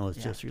Constant was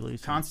just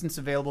released. Constant's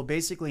available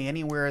basically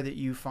anywhere that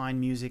you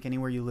find music,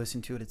 anywhere you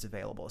listen to it, it's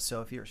available.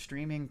 So if you're a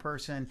streaming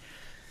person,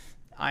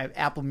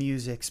 Apple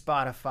Music,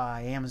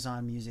 Spotify,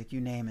 Amazon Music,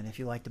 you name it. If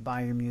you like to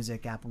buy your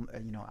music, Apple,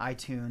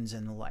 iTunes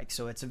and the like.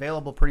 So it's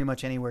available pretty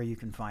much anywhere you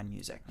can find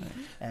music. Right.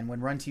 And when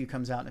Run to You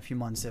comes out in a few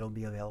months, it'll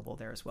be available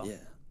there as well. Yeah.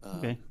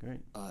 Okay, great.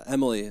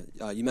 Emily,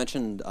 you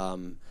mentioned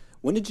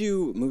when did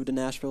you move to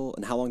Nashville,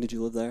 and how long did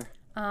you live there?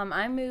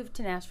 I moved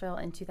to Nashville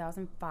in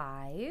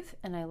 2005,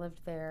 and I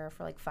lived there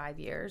for like 5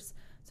 years.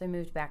 So I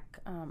moved back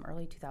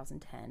early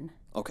 2010.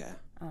 Okay.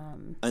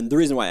 And the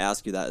reason why I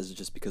ask you that is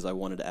just because I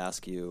wanted to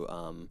ask you,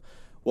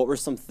 what were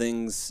some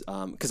things,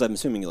 because I'm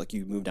assuming like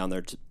you moved down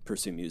there to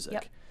pursue music.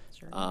 Yep,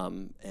 sure.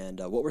 And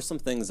what were some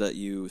things that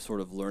you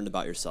sort of learned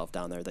about yourself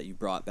down there that you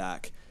brought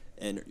back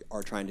and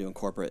are trying to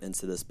incorporate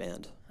into this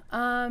band?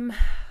 I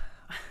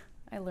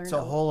learned it's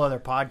a whole other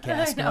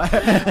podcast.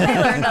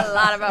 I learned a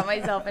lot about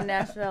myself in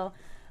Nashville.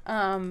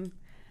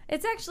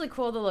 It's actually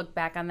cool to look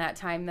back on that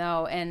time,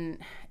 though, and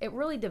it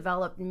really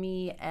developed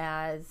me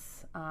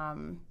as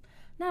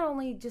not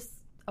only just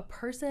a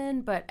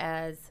person, but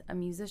as a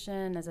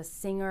musician, as a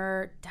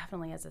singer,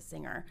 definitely as a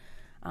singer.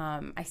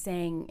 I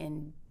sang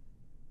in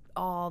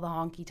all the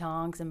honky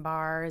tonks and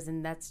bars,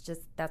 and that's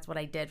what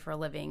I did for a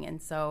living.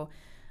 And so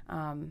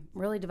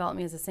really developed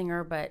me as a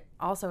singer, but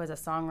also as a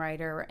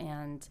songwriter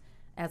and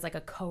as like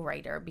a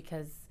co-writer,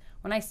 because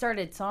when I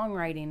started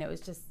songwriting, it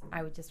was just,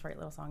 I would just write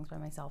little songs by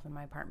myself in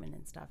my apartment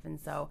and stuff. And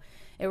so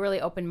it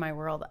really opened my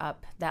world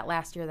up. That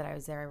last year that I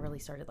was there, I really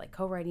started like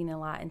co-writing a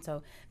lot. And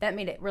so that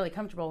made it really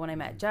comfortable when I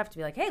met Jeff to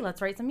be like, hey,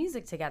 let's write some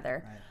music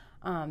together.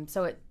 Right.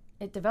 So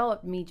it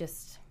developed me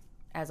just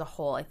as a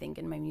whole, I think,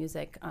 in my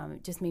music.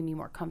 It just made me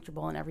more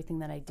comfortable in everything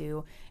that I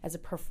do as a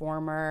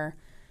performer.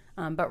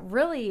 But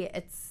really,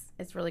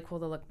 it's really cool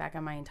to look back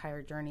on my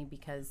entire journey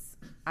because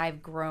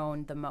I've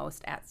grown the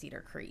most at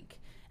Cedar Creek.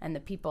 And the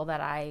people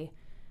that I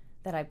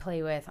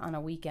play with on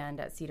a weekend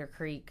at Cedar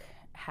Creek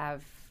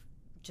have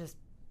just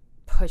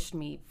pushed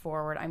me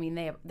forward. I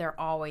mean, they're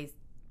always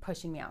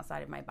pushing me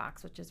outside of my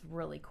box, which is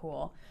really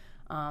cool.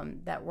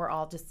 That we're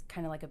all just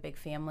kind of like a big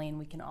family, and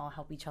we can all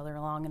help each other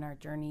along in our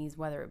journeys,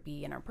 whether it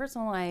be in our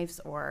personal lives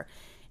or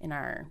in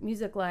our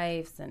music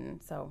lives.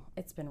 And so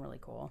it's been really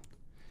cool.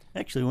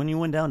 Actually, when you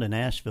went down to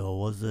Nashville,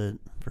 was it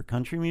for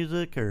country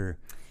music or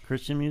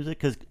Christian music?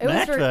 Because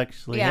Nashville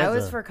actually it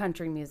was for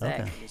country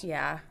music. Okay.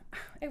 Yeah,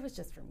 it was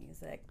just for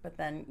music. But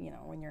then,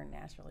 when you're in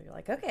Nashville, you're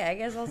like, okay, I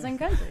guess I'll sing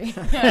country.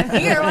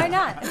 Here, why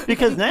not?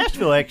 Because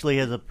Nashville actually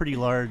has a pretty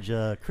large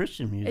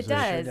Christian music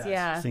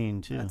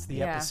scene, too. That's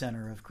the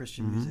epicenter of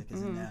Christian music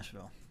is in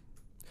Nashville.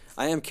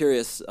 I am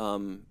curious,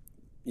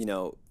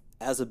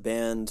 as a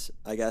band,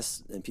 I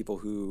guess, and people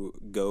who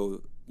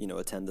go,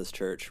 attend this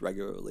church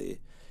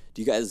regularly,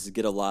 do you guys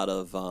get a lot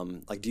of,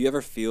 do you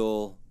ever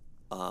feel...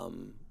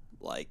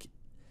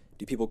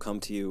 do people come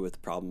to you with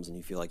problems and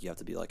you feel like you have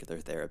to be like their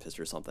therapist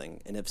or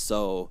something? And if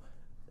so,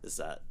 is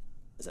that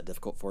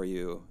difficult for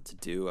you to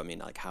do? I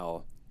mean,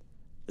 how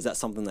is that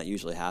something that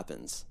usually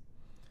happens?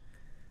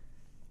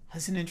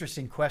 That's an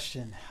interesting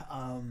question.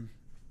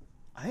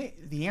 I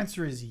think the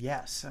answer is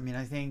yes. I mean,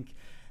 I think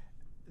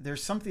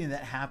there's something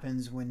that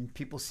happens when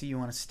people see you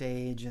on a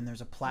stage and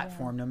there's a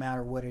platform, no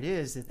matter what it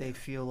is, that they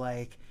feel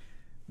like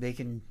they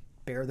can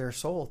bare their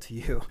soul to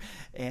you.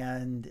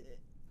 And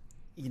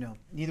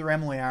neither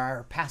Emily or I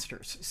are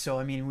pastors. So,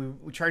 I mean,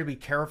 we try to be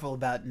careful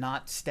about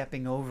not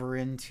stepping over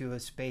into a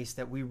space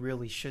that we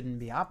really shouldn't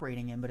be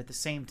operating in. But at the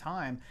same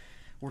time,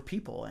 we're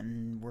people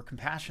and we're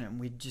compassionate. And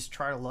we just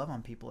try to love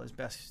on people as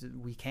best as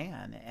we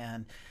can.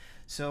 And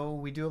so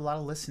we do a lot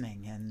of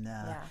listening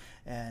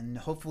and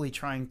hopefully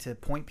trying to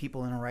point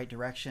people in the right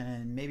direction.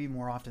 And maybe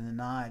more often than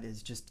not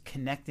is just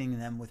connecting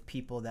them with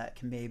people that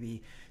can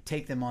maybe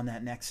take them on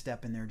that next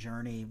step in their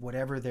journey,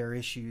 whatever their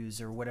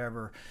issues or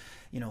whatever,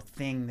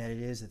 thing that it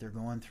is that they're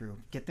going through.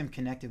 Get them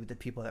connected with the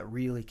people that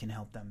really can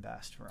help them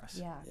best for us.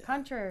 Yeah.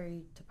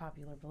 Contrary to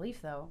popular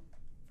belief, though,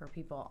 for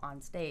people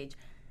on stage,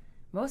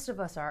 most of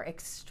us are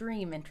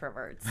extreme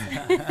introverts.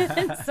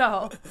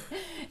 So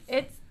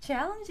it's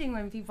challenging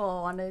when people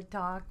want to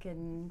talk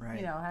and,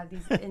 have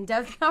these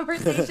in-depth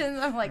conversations.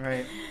 I'm like,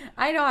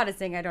 I know how to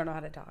sing. I don't know how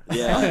to talk.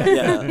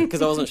 Yeah.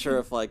 Because I wasn't sure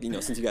if,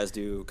 since you guys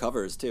do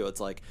covers, too, it's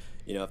like,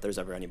 if there's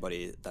ever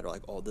anybody that are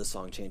like, oh, this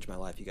song changed my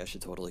life, you guys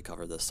should totally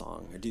cover this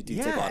song. Or do you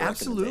take a lot of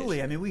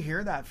absolutely. I mean, we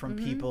hear that from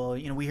people.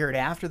 We hear it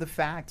after the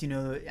fact.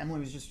 Emily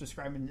was just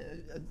describing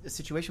a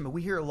situation, but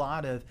we hear a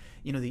lot of,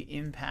 the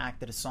impact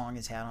that a song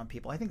has had on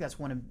people. I think that's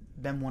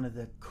been one of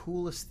the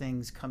coolest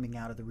things coming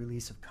out of the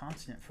release of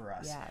Constant for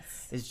us.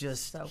 Yes. Is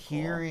just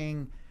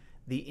hearing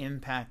the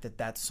impact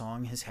that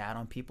song has had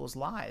on people's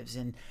lives.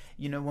 And,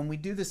 when we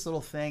do this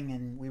little thing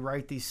and we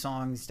write these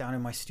songs down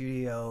in my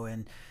studio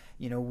and,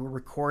 we're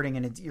recording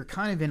and you're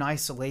kind of in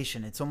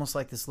isolation. It's almost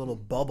like this little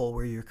bubble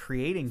where you're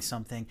creating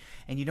something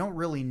and you don't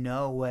really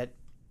know what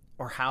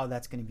or how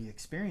that's going to be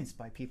experienced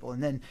by people.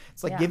 And then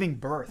it's like giving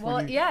birth. Well,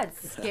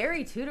 it's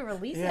scary too to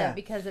release it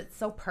because it's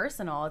so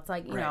personal. It's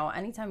like,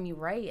 anytime you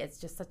write, it's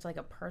just such like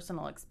a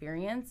personal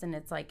experience. And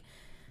it's like,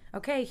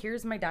 okay,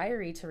 here's my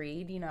diary to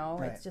read,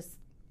 it's just,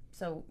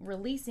 so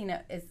releasing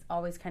it is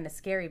always kind of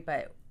scary,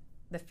 but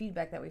the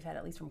feedback that we've had,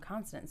 at least from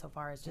Constant so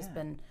far, has just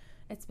been,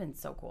 it's been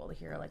so cool to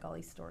hear like all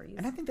these stories.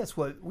 And I think that's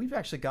what we've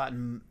actually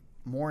gotten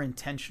more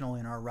intentional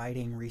in our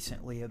writing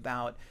recently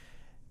about,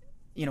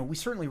 we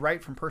certainly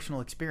write from personal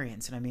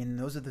experience. And I mean,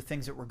 those are the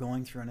things that we're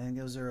going through. And I think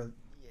those are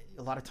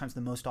a lot of times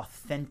the most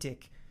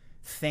authentic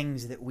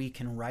things that we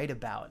can write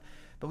about.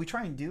 But we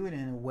try and do it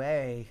in a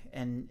way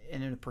and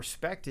in a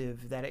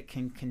perspective that it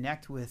can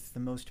connect with the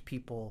most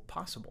people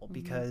possible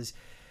because,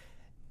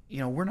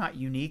 we're not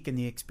unique in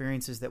the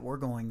experiences that we're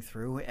going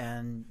through.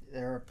 And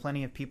there are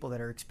plenty of people that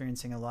are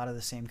experiencing a lot of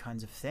the same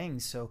kinds of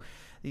things. So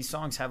these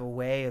songs have a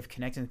way of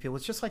connecting with people.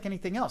 It's just like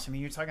anything else. I mean,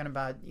 you're talking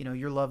about,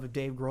 your love of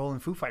Dave Grohl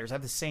and Foo Fighters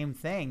have the same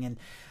thing.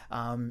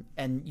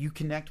 And you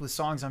connect with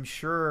songs, I'm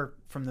sure,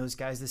 from those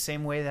guys the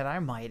same way that I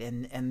might.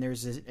 And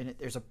there's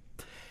a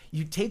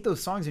you take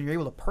those songs and you're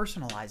able to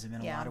personalize them in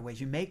a lot of ways.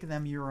 You make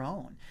them your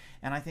own.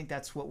 And I think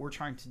that's what we're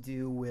trying to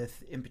do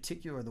with, in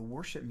particular, the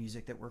worship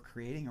music that we're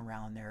creating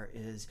around there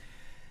is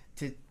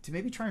to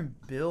maybe try and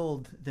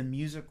build the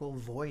musical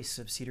voice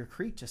of Cedar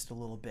Creek just a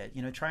little bit.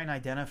 Try and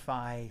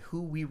identify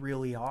who we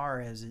really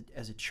are as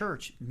a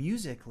church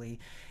musically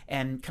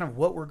and kind of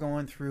what we're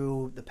going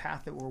through, the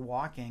path that we're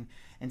walking,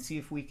 and see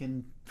if we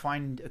can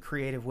find a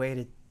creative way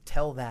to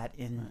tell that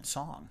in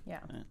song.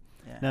 Yeah.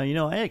 Now, you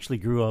know, I actually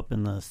grew up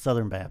in the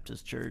Southern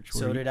Baptist Church.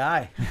 So did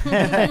I.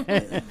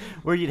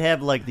 Where you'd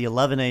have like the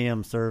 11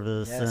 a.m.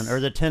 service Yes. or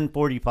the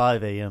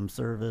 10:45 a.m.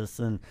 service,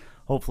 and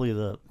hopefully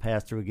the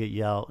pastor would get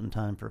you out in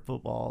time for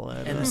football.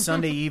 And the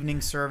Sunday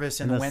evening service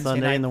and, and the Wednesday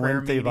Sunday night and the prayer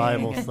Wednesday meeting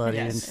Bible and- study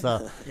yes. and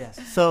stuff.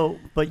 Yes. So,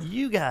 but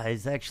you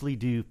guys actually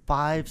do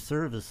 5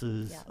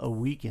 services Yes. a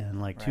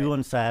weekend, like 2 Right.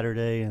 on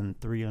Saturday and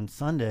 3 on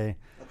Sunday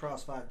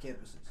across 5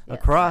 campuses. Yes.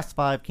 across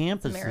 5 It's a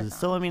campuses. marathon.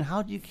 So, I mean,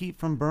 how do you keep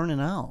from burning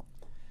out?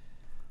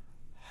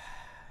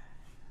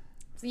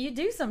 So you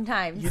do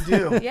sometimes. You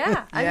do.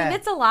 Yeah. I Yeah. mean,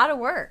 it's a lot of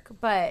work,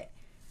 but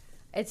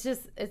it's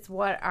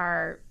what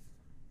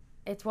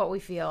we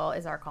feel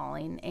is our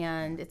calling,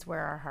 and it's where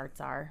our hearts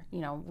are.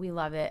 You know, we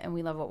love it, and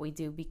we love what we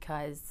do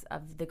because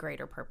of the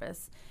greater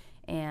purpose,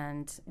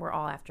 and we're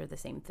all after the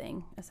same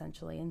thing,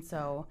 essentially. And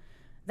so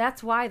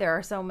that's why there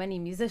are so many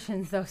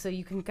musicians, though, so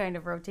you can kind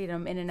of rotate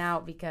them in and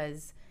out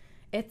because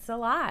it's a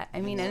lot. I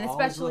mean, and We're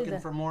always especially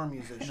looking for more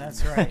musicians.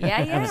 That's right.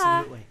 Yeah, yeah.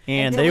 Absolutely.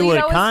 And Until they we would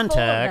always pull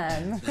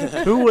contact.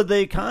 them. Who would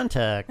they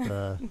contact?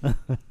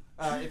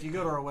 If you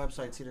go to our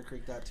website,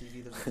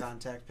 cedarcreek.tv, there's a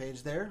contact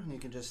page there, and you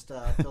can just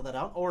fill that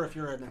out. Or if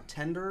you're an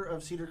attender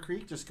of Cedar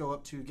Creek, just go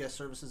up to guest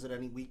services at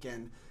any weekend,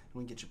 and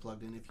we can get you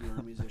plugged in if you're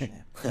a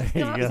musician. There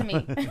Come you up go. to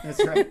me.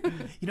 That's right.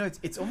 You know,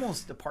 it's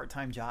almost a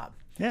part-time job.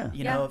 Yeah.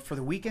 You Yeah. know, for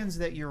the weekends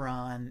that you're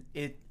on,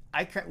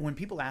 when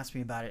people ask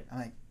me about it, I'm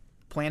like,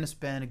 plan to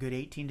spend a good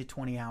 18 to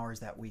 20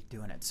 hours that week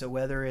doing it. So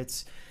whether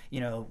it's,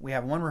 you know, we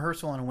have one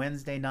rehearsal on a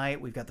Wednesday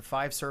night, we've got the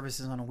 5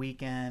 services on a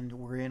weekend,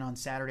 we're in on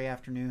Saturday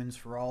afternoons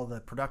for all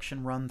the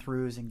production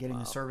run-throughs and getting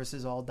the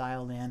services all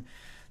dialed in.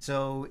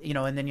 So, you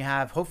know, and then you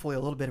have hopefully a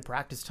little bit of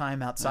practice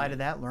time outside of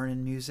that,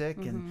 learning music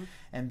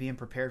and being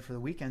prepared for the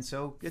weekend.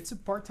 So it's a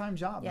part-time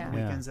job Yeah. on the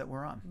weekends that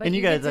we're on. But And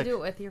you you guys get to act- do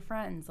it with your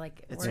friends.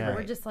 Like It's we're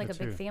great. just like That's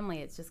a big true. family.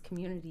 It's just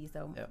community.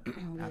 So Yep. we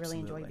really enjoy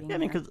Absolutely. being Yeah, I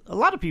mean, here. because a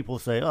lot of people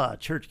say, "Oh,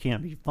 church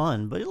can't be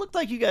fun," but it looked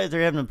like you guys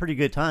are having a pretty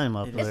good time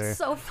up there. It's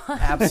so fun.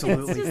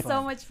 Absolutely It's just so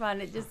fun. much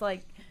fun. It just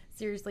like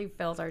seriously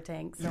fills our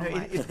tank so You know,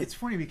 much. it's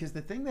funny because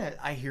the thing that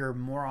I hear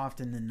more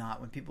often than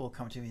not when people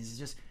come to me is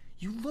just,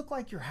 you look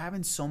like you're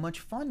having so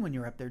much fun when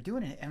you're up there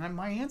doing it. And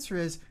my answer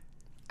is,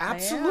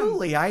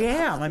 absolutely, I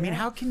am. I mean,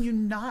 how can you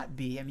not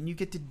be? I mean, you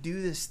get to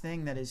do this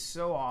thing that is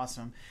so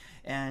awesome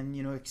and,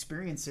 you know,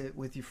 experience it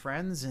with your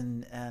friends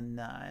and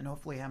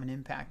hopefully have an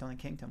impact on the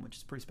kingdom, which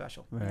is pretty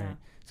special. Right. Yeah.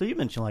 So you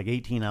mentioned like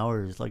 18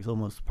 hours, like it's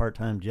almost a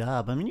part-time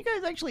job. I mean, you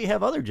guys actually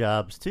have other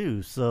jobs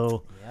too,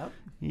 so Yep.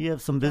 you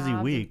have some busy Jobs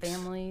and weeks.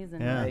 families,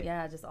 and Yeah.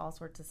 yeah, just all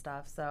sorts of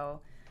stuff.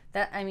 So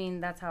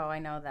that's how I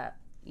know that,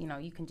 you know,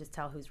 you can just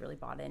tell who's really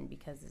bought in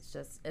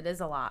because it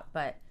is a lot.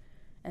 But,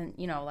 and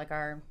you know, like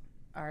our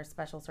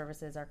special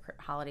services, our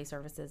holiday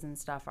services and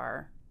stuff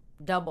are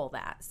double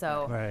that.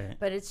 So, Right.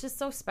 but it's just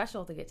so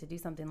special to get to do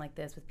something like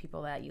this with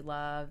people that you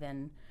love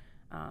and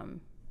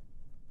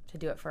to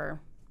do it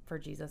for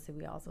Jesus, who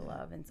we also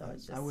love. And so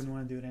it's just I wouldn't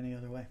want to do it any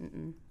other way.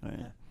 Right.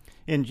 Yeah.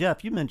 And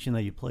Jeff, you mentioned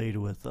that you play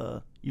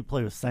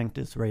with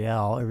Sanctus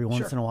Real every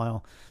once Sure. in a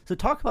while. So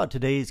talk about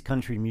today's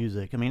country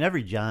music. I mean,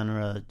 every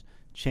genre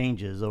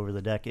changes over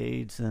the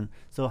decades, and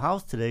so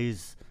how's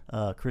today's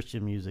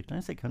Christian music? Did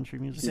I say country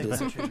music? You say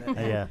country,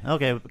 Yeah.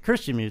 Okay, but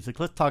Christian music.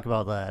 Let's talk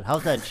about that.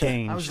 How's that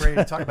changed? I was ready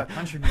to talk about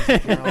country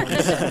music here all of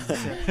a sudden.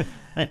 So,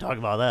 I didn't talk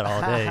about that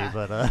all day,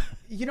 but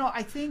you know,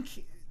 I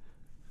think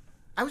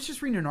I was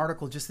just reading an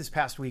article just this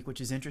past week,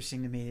 which is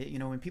interesting to me. You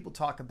know, when people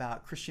talk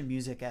about Christian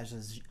music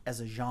as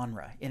a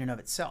genre in and of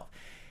itself,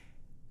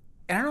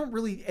 and I don't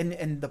really,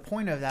 and the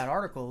point of that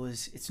article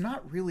is it's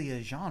not really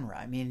a genre.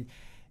 I mean,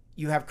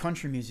 you have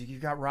country music,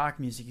 you've got rock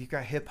music, you've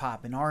got hip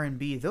hop and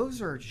R&B.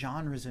 Those are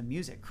genres of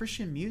music.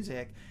 Christian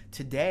music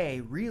today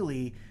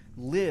really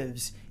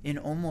lives in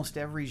almost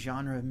every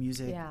genre of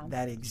music Yeah.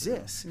 that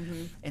exists.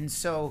 And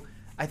so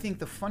I think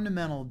the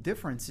fundamental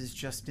difference is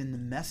just in the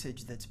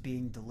message that's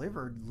being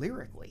delivered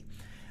lyrically.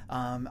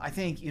 I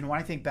think, you know, when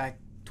I think back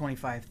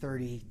 25,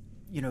 30,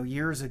 you know,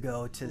 years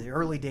ago to the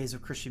early days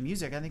of Christian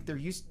music, I think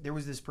there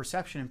was this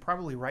perception, and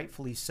probably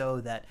rightfully so,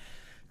 that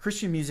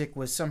Christian music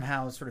was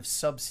somehow sort of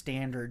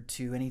substandard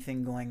to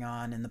anything going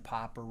on in the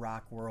pop or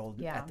rock world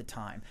Yeah. at the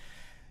time.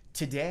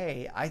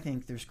 Today, I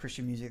think there's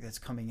Christian music that's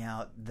coming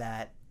out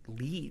that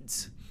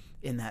leads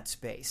in that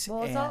space.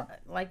 Well, it's And- all,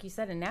 like you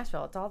said, in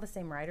Nashville, it's all the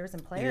same writers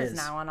and players is.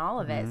 now on all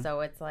of it.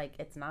 So it's like,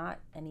 it's not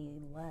any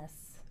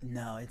less.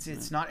 No,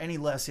 it's not any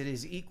less. It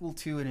is equal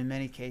to, and in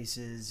many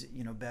cases,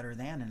 you know, better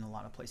than in a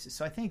lot of places.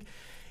 So I think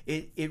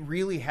it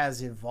really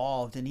has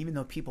evolved. And even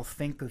though people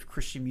think of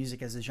Christian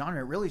music as a genre,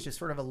 it really is just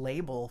sort of a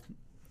label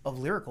of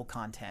lyrical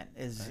content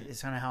is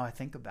kind of how I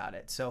think about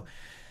it. So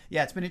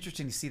yeah, it's been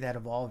interesting to see that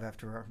evolve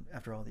after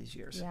all these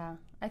years. Yeah.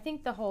 I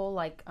think the whole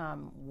like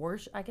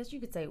worship, I guess you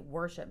could say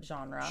worship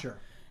genre Sure.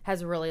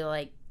 has really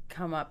like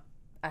come up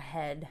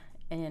ahead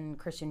in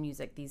Christian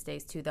music these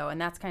days too, though. And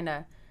that's kind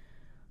of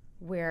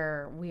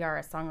where we are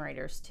as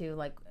songwriters too.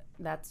 Like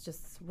that's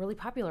just really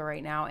popular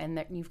right now. And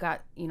that you've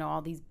got, you know,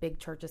 all these big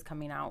churches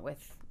coming out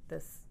with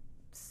this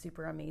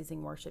super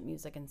amazing worship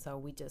music. And so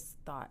we just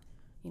thought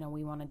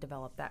we want to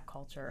develop that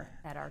culture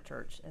at our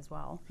church as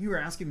well. You were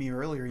asking me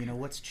earlier,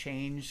 what's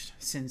changed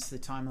since the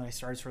time that I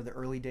started, sort of the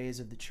early days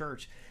of the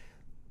church.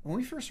 When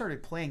we first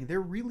started playing,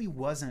 there really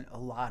wasn't a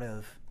lot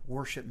of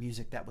worship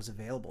music that was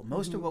available.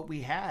 Most of what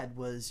we had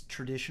was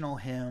traditional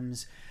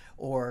hymns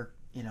or,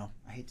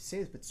 I hate to say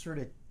this, but sort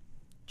of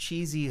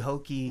cheesy,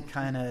 hokey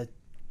kind of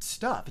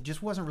stuff. It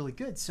just wasn't really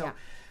good. So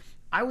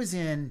I was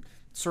in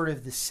sort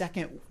of the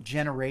second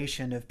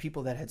generation of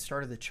people that had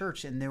started the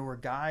church, and there were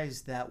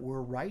guys that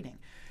were writing.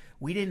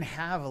 We didn't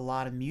have a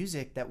lot of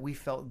music that we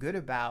felt good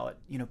about,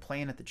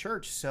 playing at the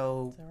church.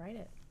 So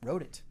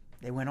wrote it.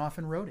 They went off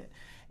and wrote it.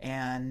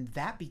 And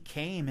that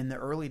became, in the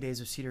early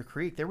days of Cedar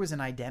Creek, there was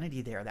an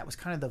identity there. That was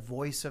kind of the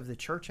voice of the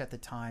church at the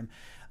time.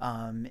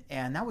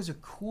 And that was a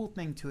cool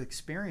thing to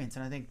experience.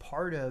 And I think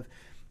part of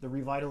the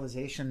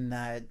revitalization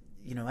that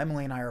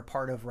Emily and I are a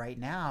part of right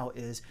now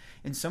is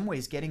in some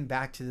ways getting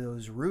back to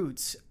those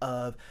roots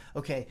of,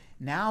 okay,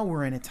 now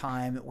we're in a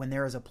time when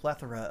there is a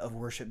plethora of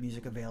worship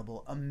music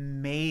available,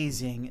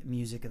 amazing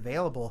music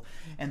available.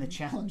 And the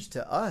challenge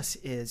to us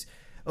is,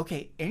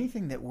 okay,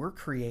 anything that we're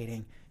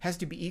creating has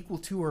to be equal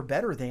to or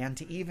better than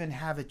to even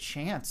have a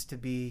chance to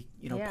be,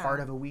 part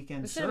of a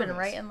weekend service. We should have been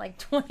writing like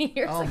 20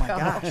 years ago. Oh my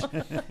gosh.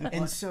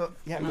 And so,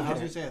 I was going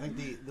to say, I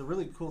think the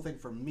really cool thing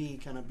for me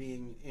kind of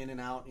being in and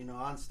out,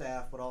 on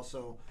staff, but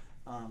also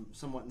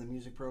somewhat in the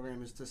music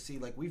program is to see,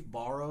 like, we've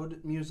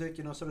borrowed music,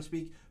 so to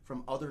speak,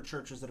 from other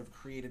churches that have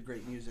created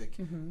great music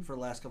for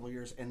the last couple of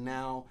years. And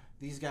now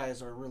these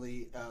guys are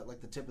really like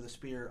the tip of the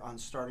spear on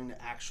starting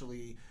to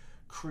actually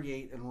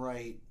create and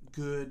write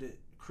good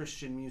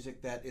Christian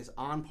music that is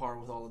on par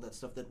with all of that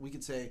stuff that we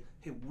could say,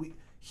 hey, we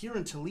here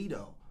in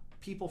Toledo,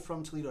 people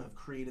from Toledo have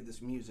created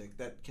this music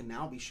that can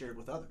now be shared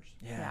with others.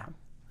 Yeah,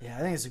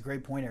 I think it's a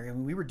great point, Eric. I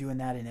mean, we were doing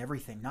that in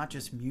everything, not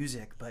just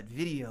music, but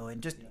video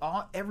and just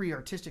every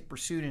artistic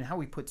pursuit and how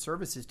we put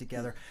services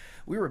together.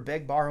 We were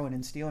borrowing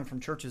and stealing from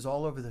churches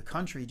all over the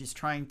country, just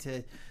trying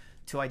to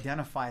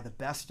identify the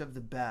best of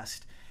the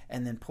best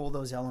and then pull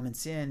those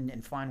elements in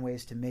and find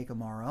ways to make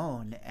them our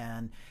own.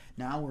 And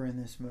now we're in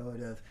this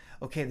mode of,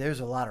 okay, there's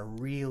a lot of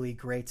really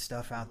great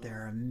stuff out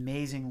there,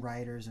 amazing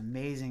writers,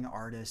 amazing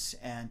artists,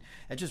 and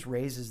it just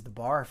raises the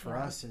bar for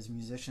us as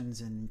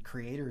musicians and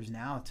creators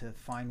now to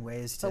find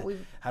ways to,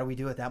 how do we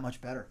do it that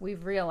much better?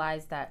 We've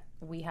realized that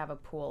we have a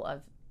pool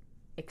of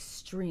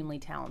extremely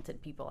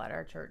talented people at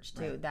our church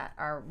too that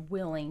are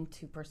willing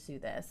to pursue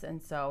this,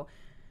 and so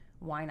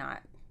why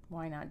not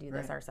do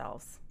this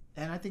ourselves?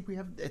 And I think we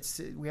have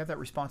that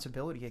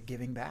responsibility of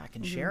giving back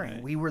and sharing.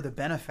 Right. We were the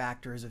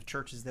benefactors of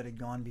churches that had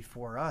gone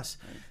before us.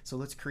 Right. So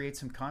let's create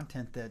some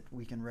content that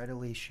we can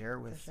readily share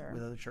with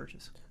other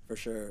churches. For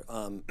sure.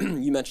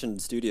 You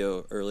mentioned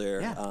studio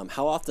earlier. Yeah.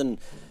 How often?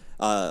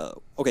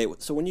 Okay,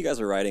 so when you guys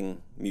are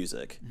writing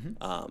music,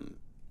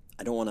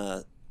 I don't want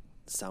to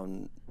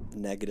sound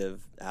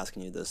negative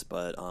asking you this,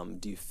 but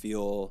do you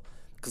feel?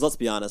 Because let's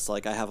be honest,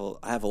 like I have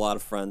a lot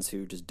of friends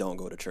who just don't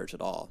go to church at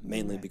all,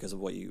 mainly because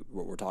of what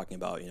we're talking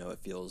about. It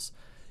feels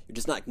you're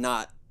just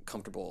not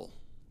comfortable,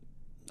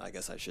 I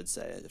guess I should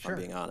say, if I'm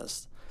being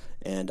honest.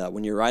 And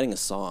when you're writing a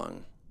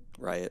song,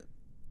 right?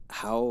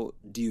 How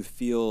do you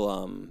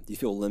feel? Do you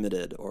feel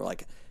limited, or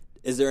like,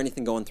 is there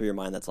anything going through your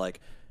mind that's like,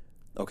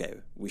 okay,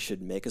 we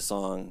should make a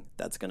song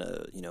that's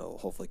gonna,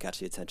 hopefully catch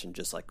the attention,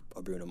 just like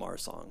a Bruno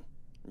Mars song.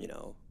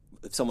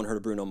 If someone heard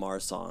a Bruno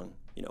Mars song,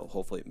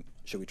 hopefully,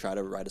 should we try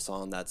to write a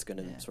song that's going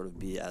to sort of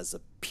be as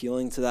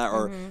appealing to that?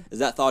 Or is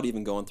that thought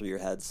even going through your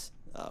heads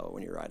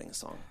when you're writing a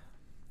song?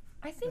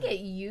 I think it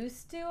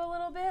used to a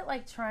little bit,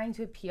 like trying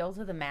to appeal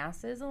to the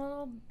masses a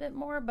little bit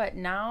more. But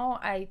now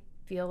I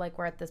feel like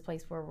we're at this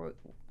place where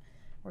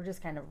we're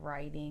just kind of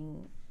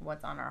writing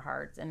what's on our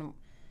hearts. And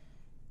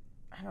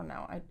I don't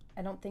know.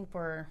 I don't think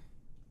we're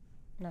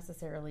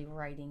necessarily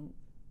writing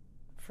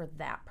for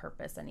that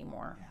purpose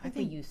anymore. I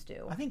think we used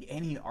to. I think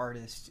any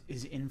artist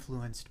is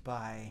influenced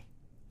by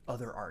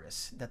other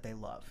artists that they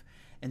love.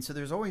 And so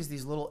there's always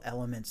these little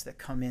elements that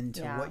come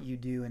into what you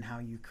do and how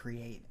you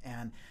create.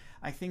 And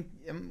I think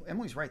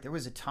Emily's right. There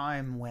was a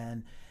time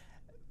when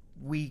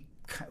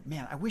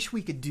I wish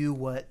we could do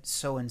what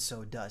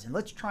so-and-so does. And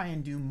let's try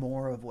and do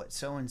more of what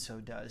so-and-so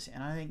does.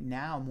 And I think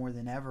now more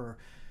than ever,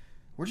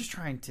 we're just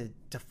trying to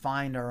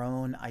find our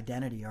own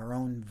identity, our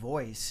own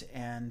voice.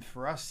 And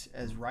for us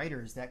as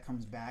writers, that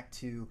comes back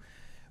to,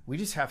 we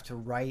just have to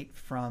write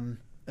from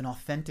an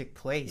authentic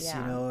place,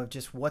 of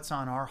just what's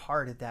on our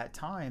heart at that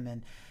time.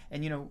 And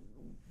Emily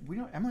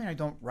and I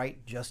don't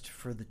write just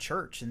for the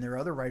church. And there are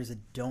other writers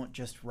that don't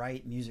just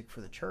write music for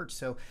the church.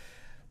 So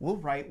we'll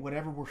write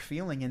whatever we're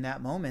feeling in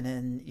that moment.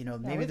 And,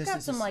 maybe we've this got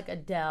is some like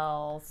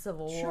Adele,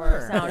 Civil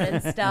War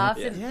sounding stuff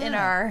in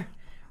our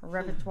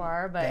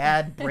repertoire, but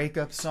bad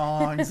breakup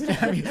songs.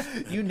 I mean,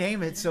 you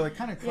name it. So it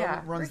kind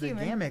of runs the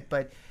gamut.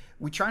 But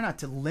we try not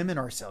to limit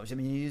ourselves. I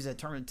mean, you use that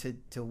term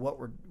to what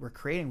we're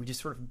creating. We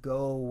just sort of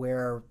go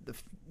where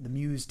the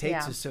muse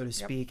takes us, so to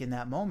speak, in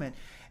that moment,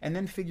 and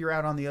then figure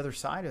out on the other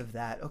side of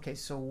that. Okay,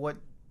 so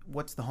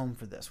what's the home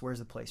for this? Where's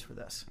the place for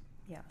this?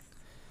 Yes.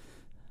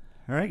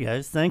 All right,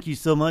 guys. Thank you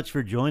so much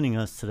for joining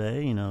us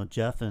today. You know,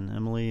 Jeff and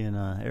Emily and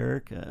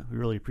Eric, we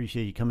really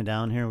appreciate you coming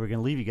down here. We're going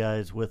to leave you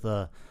guys with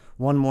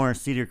one more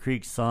Cedar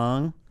Creek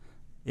song.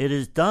 It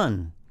Is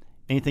Done.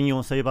 Anything you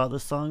want to say about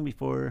this song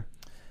before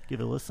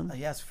give it a listen?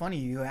 Yeah, it's funny.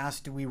 You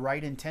asked, do we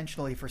write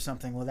intentionally for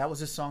something? Well, that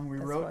was a song we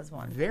wrote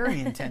one. very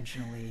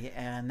intentionally,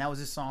 and that was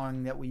a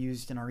song that we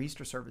used in our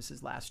Easter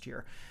services last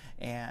year.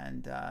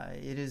 And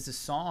it is a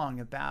song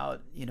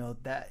about, you know,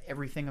 that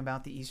everything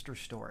about the Easter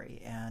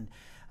story. And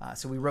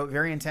so we wrote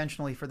very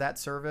intentionally for that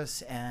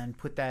service and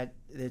put that,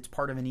 it's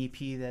part of an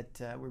EP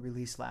that we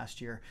released last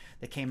year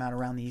that came out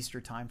around the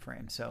Easter time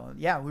frame. So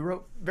yeah, we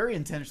wrote very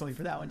intentionally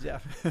for that one,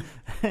 Jeff.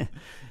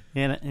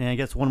 And I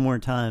guess one more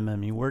time, I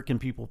mean, where can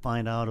people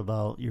find out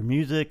about your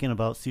music and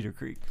about Cedar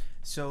Creek?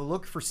 So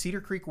look for Cedar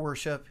Creek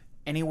Worship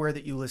anywhere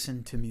that you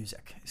listen to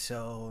music.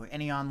 So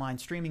any online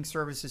streaming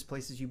services,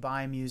 places you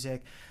buy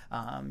music,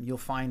 you'll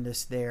find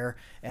us there.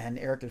 And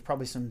Eric, there's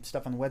probably some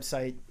stuff on the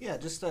website. Yeah,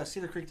 just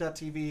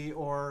cedarcreek.tv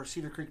or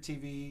Cedar Creek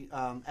TV,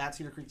 at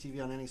Cedar Creek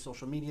TV on any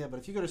social media. But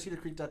if you go to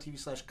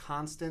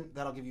cedarcreek.tv/constant,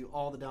 that'll give you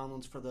all the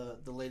downloads for the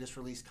latest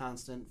release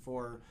constant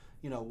for,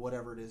 you know,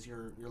 whatever it is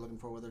you're looking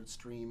for, whether it's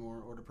stream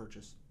or to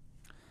purchase.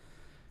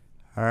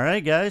 All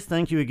right, guys.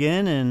 Thank you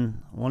again.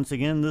 And once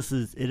again,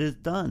 It Is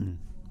Done.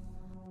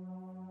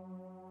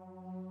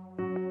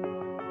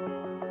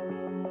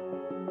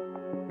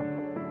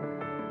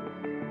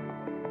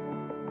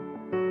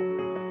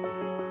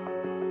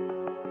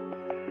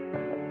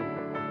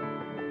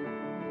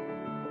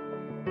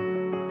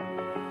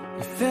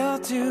 He fell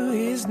to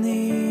his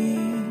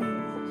knees,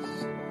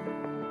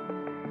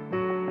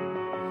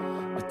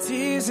 with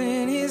tears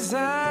in his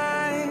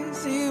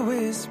eyes, he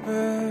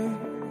whispered,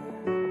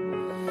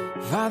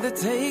 Father,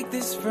 take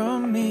this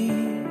from me.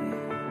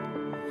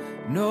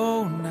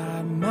 No,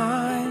 not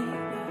mine,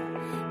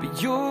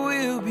 but your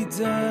will be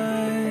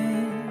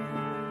done.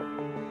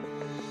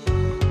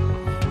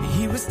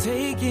 He was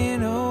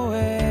taken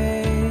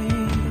away,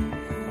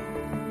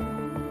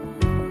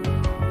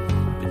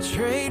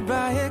 betrayed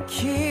by a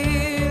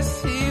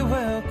kiss he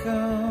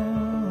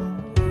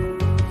welcomed.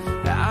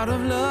 Out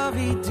of love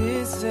he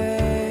did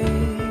say,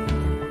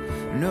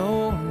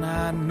 no,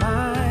 not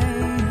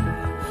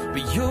mine,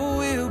 but your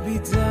will be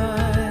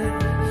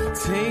done.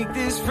 Take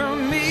this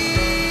from me,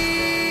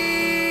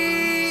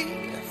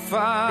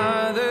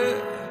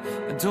 Father.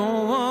 I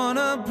don't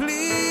wanna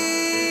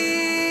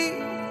plead,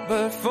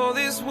 but for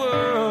this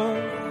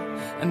world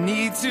I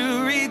need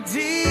to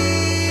redeem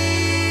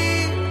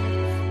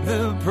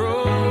the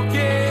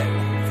broken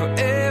for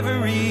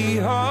every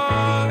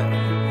heart.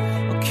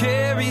 I'll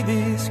carry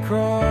this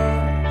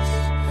cross,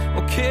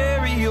 I'll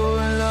carry your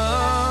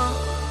love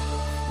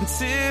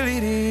until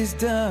it is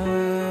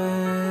done.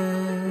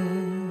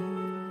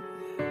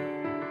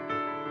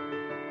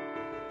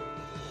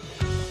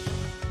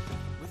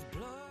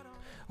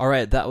 All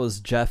right, that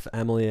was Jeff,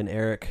 Emily, and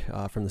Eric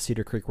from the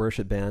Cedar Creek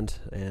Worship Band,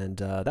 and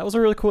that was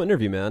a really cool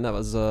interview, man. That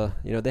was,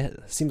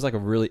 seems like a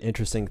really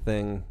interesting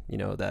thing, you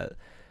know, that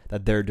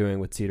they're doing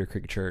with Cedar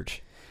Creek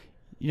Church.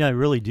 You know, I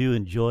really do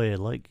enjoy it.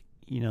 Like,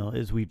 you know,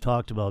 as we've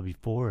talked about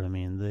before, I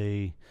mean,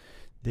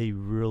 they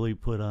really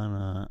put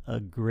on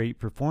a great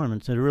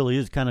performance. It really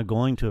is kind of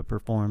going to a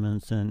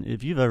performance, and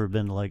if you've ever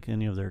been to like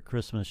any of their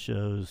Christmas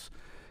shows,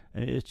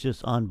 it's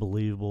just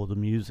unbelievable the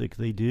music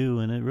they do,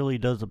 and it really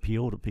does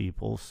appeal to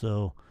people.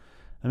 So,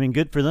 I mean,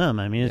 good for them.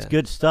 I mean, it's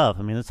good stuff.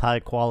 I mean, it's high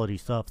quality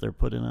stuff they're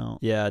putting out.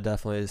 Yeah,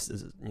 definitely.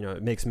 You know,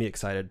 it makes me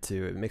excited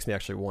too. It makes me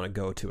actually want to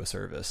go to a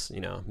service.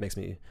 You know, it makes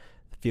me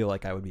feel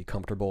like I would be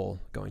comfortable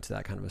going to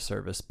that kind of a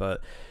service.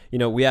 But, you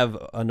know, we have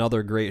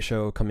another great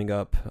show coming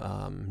up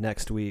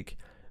next week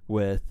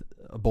with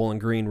a Bowling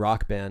Green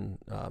rock band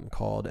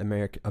called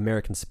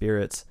American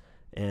Spirits.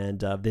 And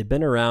they've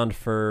been around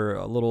for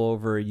a little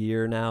over a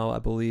year now, I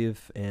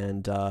believe.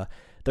 And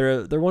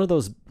they're one of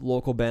those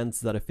local bands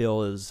that I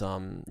feel is,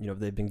 you know,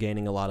 they've been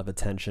gaining a lot of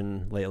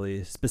attention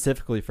lately,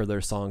 specifically for their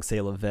song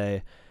 "C'est la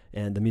Vie,"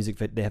 and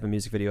they have a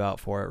music video out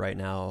for it right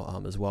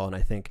now as well. And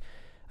I think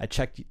I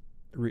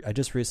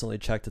just recently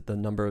checked at the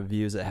number of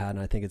views it had, and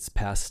I think it's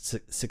past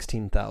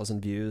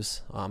 16,000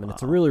 views. And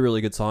it's a really,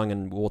 really good song,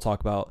 and we'll talk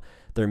about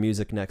their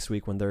music next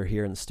week when they're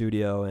here in the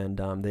studio.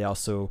 And they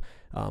also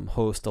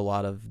host a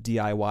lot of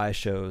DIY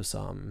shows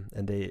and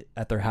they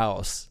at their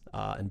house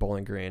in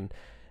Bowling Green,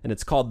 and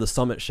it's called the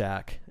Summit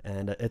Shack,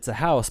 and it's a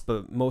house,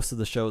 but most of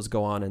the shows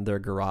go on in their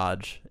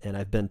garage. And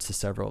I've been to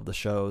several of the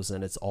shows,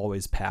 and it's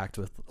always packed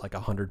with like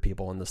 100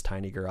 people in this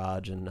tiny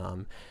garage.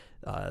 And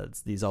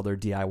it's these other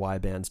DIY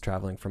bands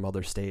traveling from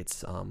other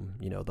states,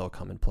 you know, they'll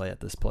come and play at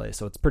this place.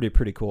 So it's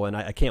pretty cool, and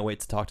I can't wait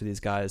to talk to these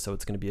guys. So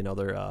it's going to be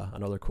another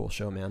cool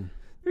show, man.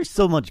 there's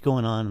so much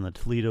going on in the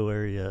Toledo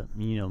area,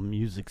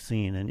 music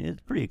scene, and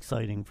it's pretty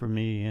exciting for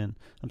me, and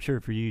I'm sure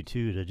for you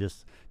too, to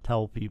just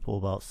tell people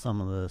about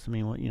some of this. I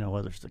mean,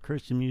 whether it's the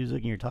Christian music,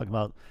 and you're talking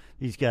about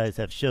these guys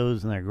have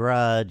shows in their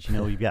garage.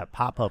 You've got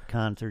pop-up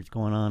concerts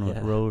going on with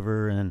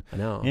Rover, and I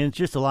know, and it's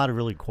just a lot of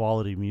really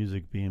quality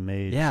music being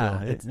made. Yeah,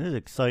 so it's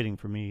exciting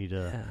for me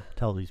to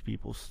tell these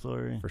people's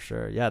story. For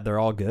sure, yeah, they're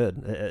all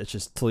good. It's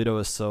just Toledo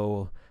is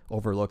so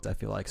overlooked, I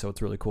feel like, so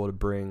it's really cool to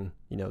bring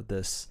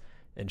this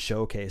and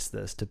showcase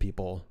this to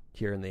people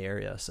here in the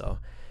area. So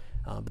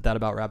but that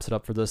about wraps it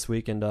up for this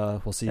week, and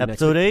we'll see you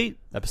next week. Episode 8,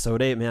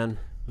 Episode 8, man.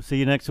 We'll see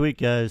you next week,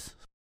 guys.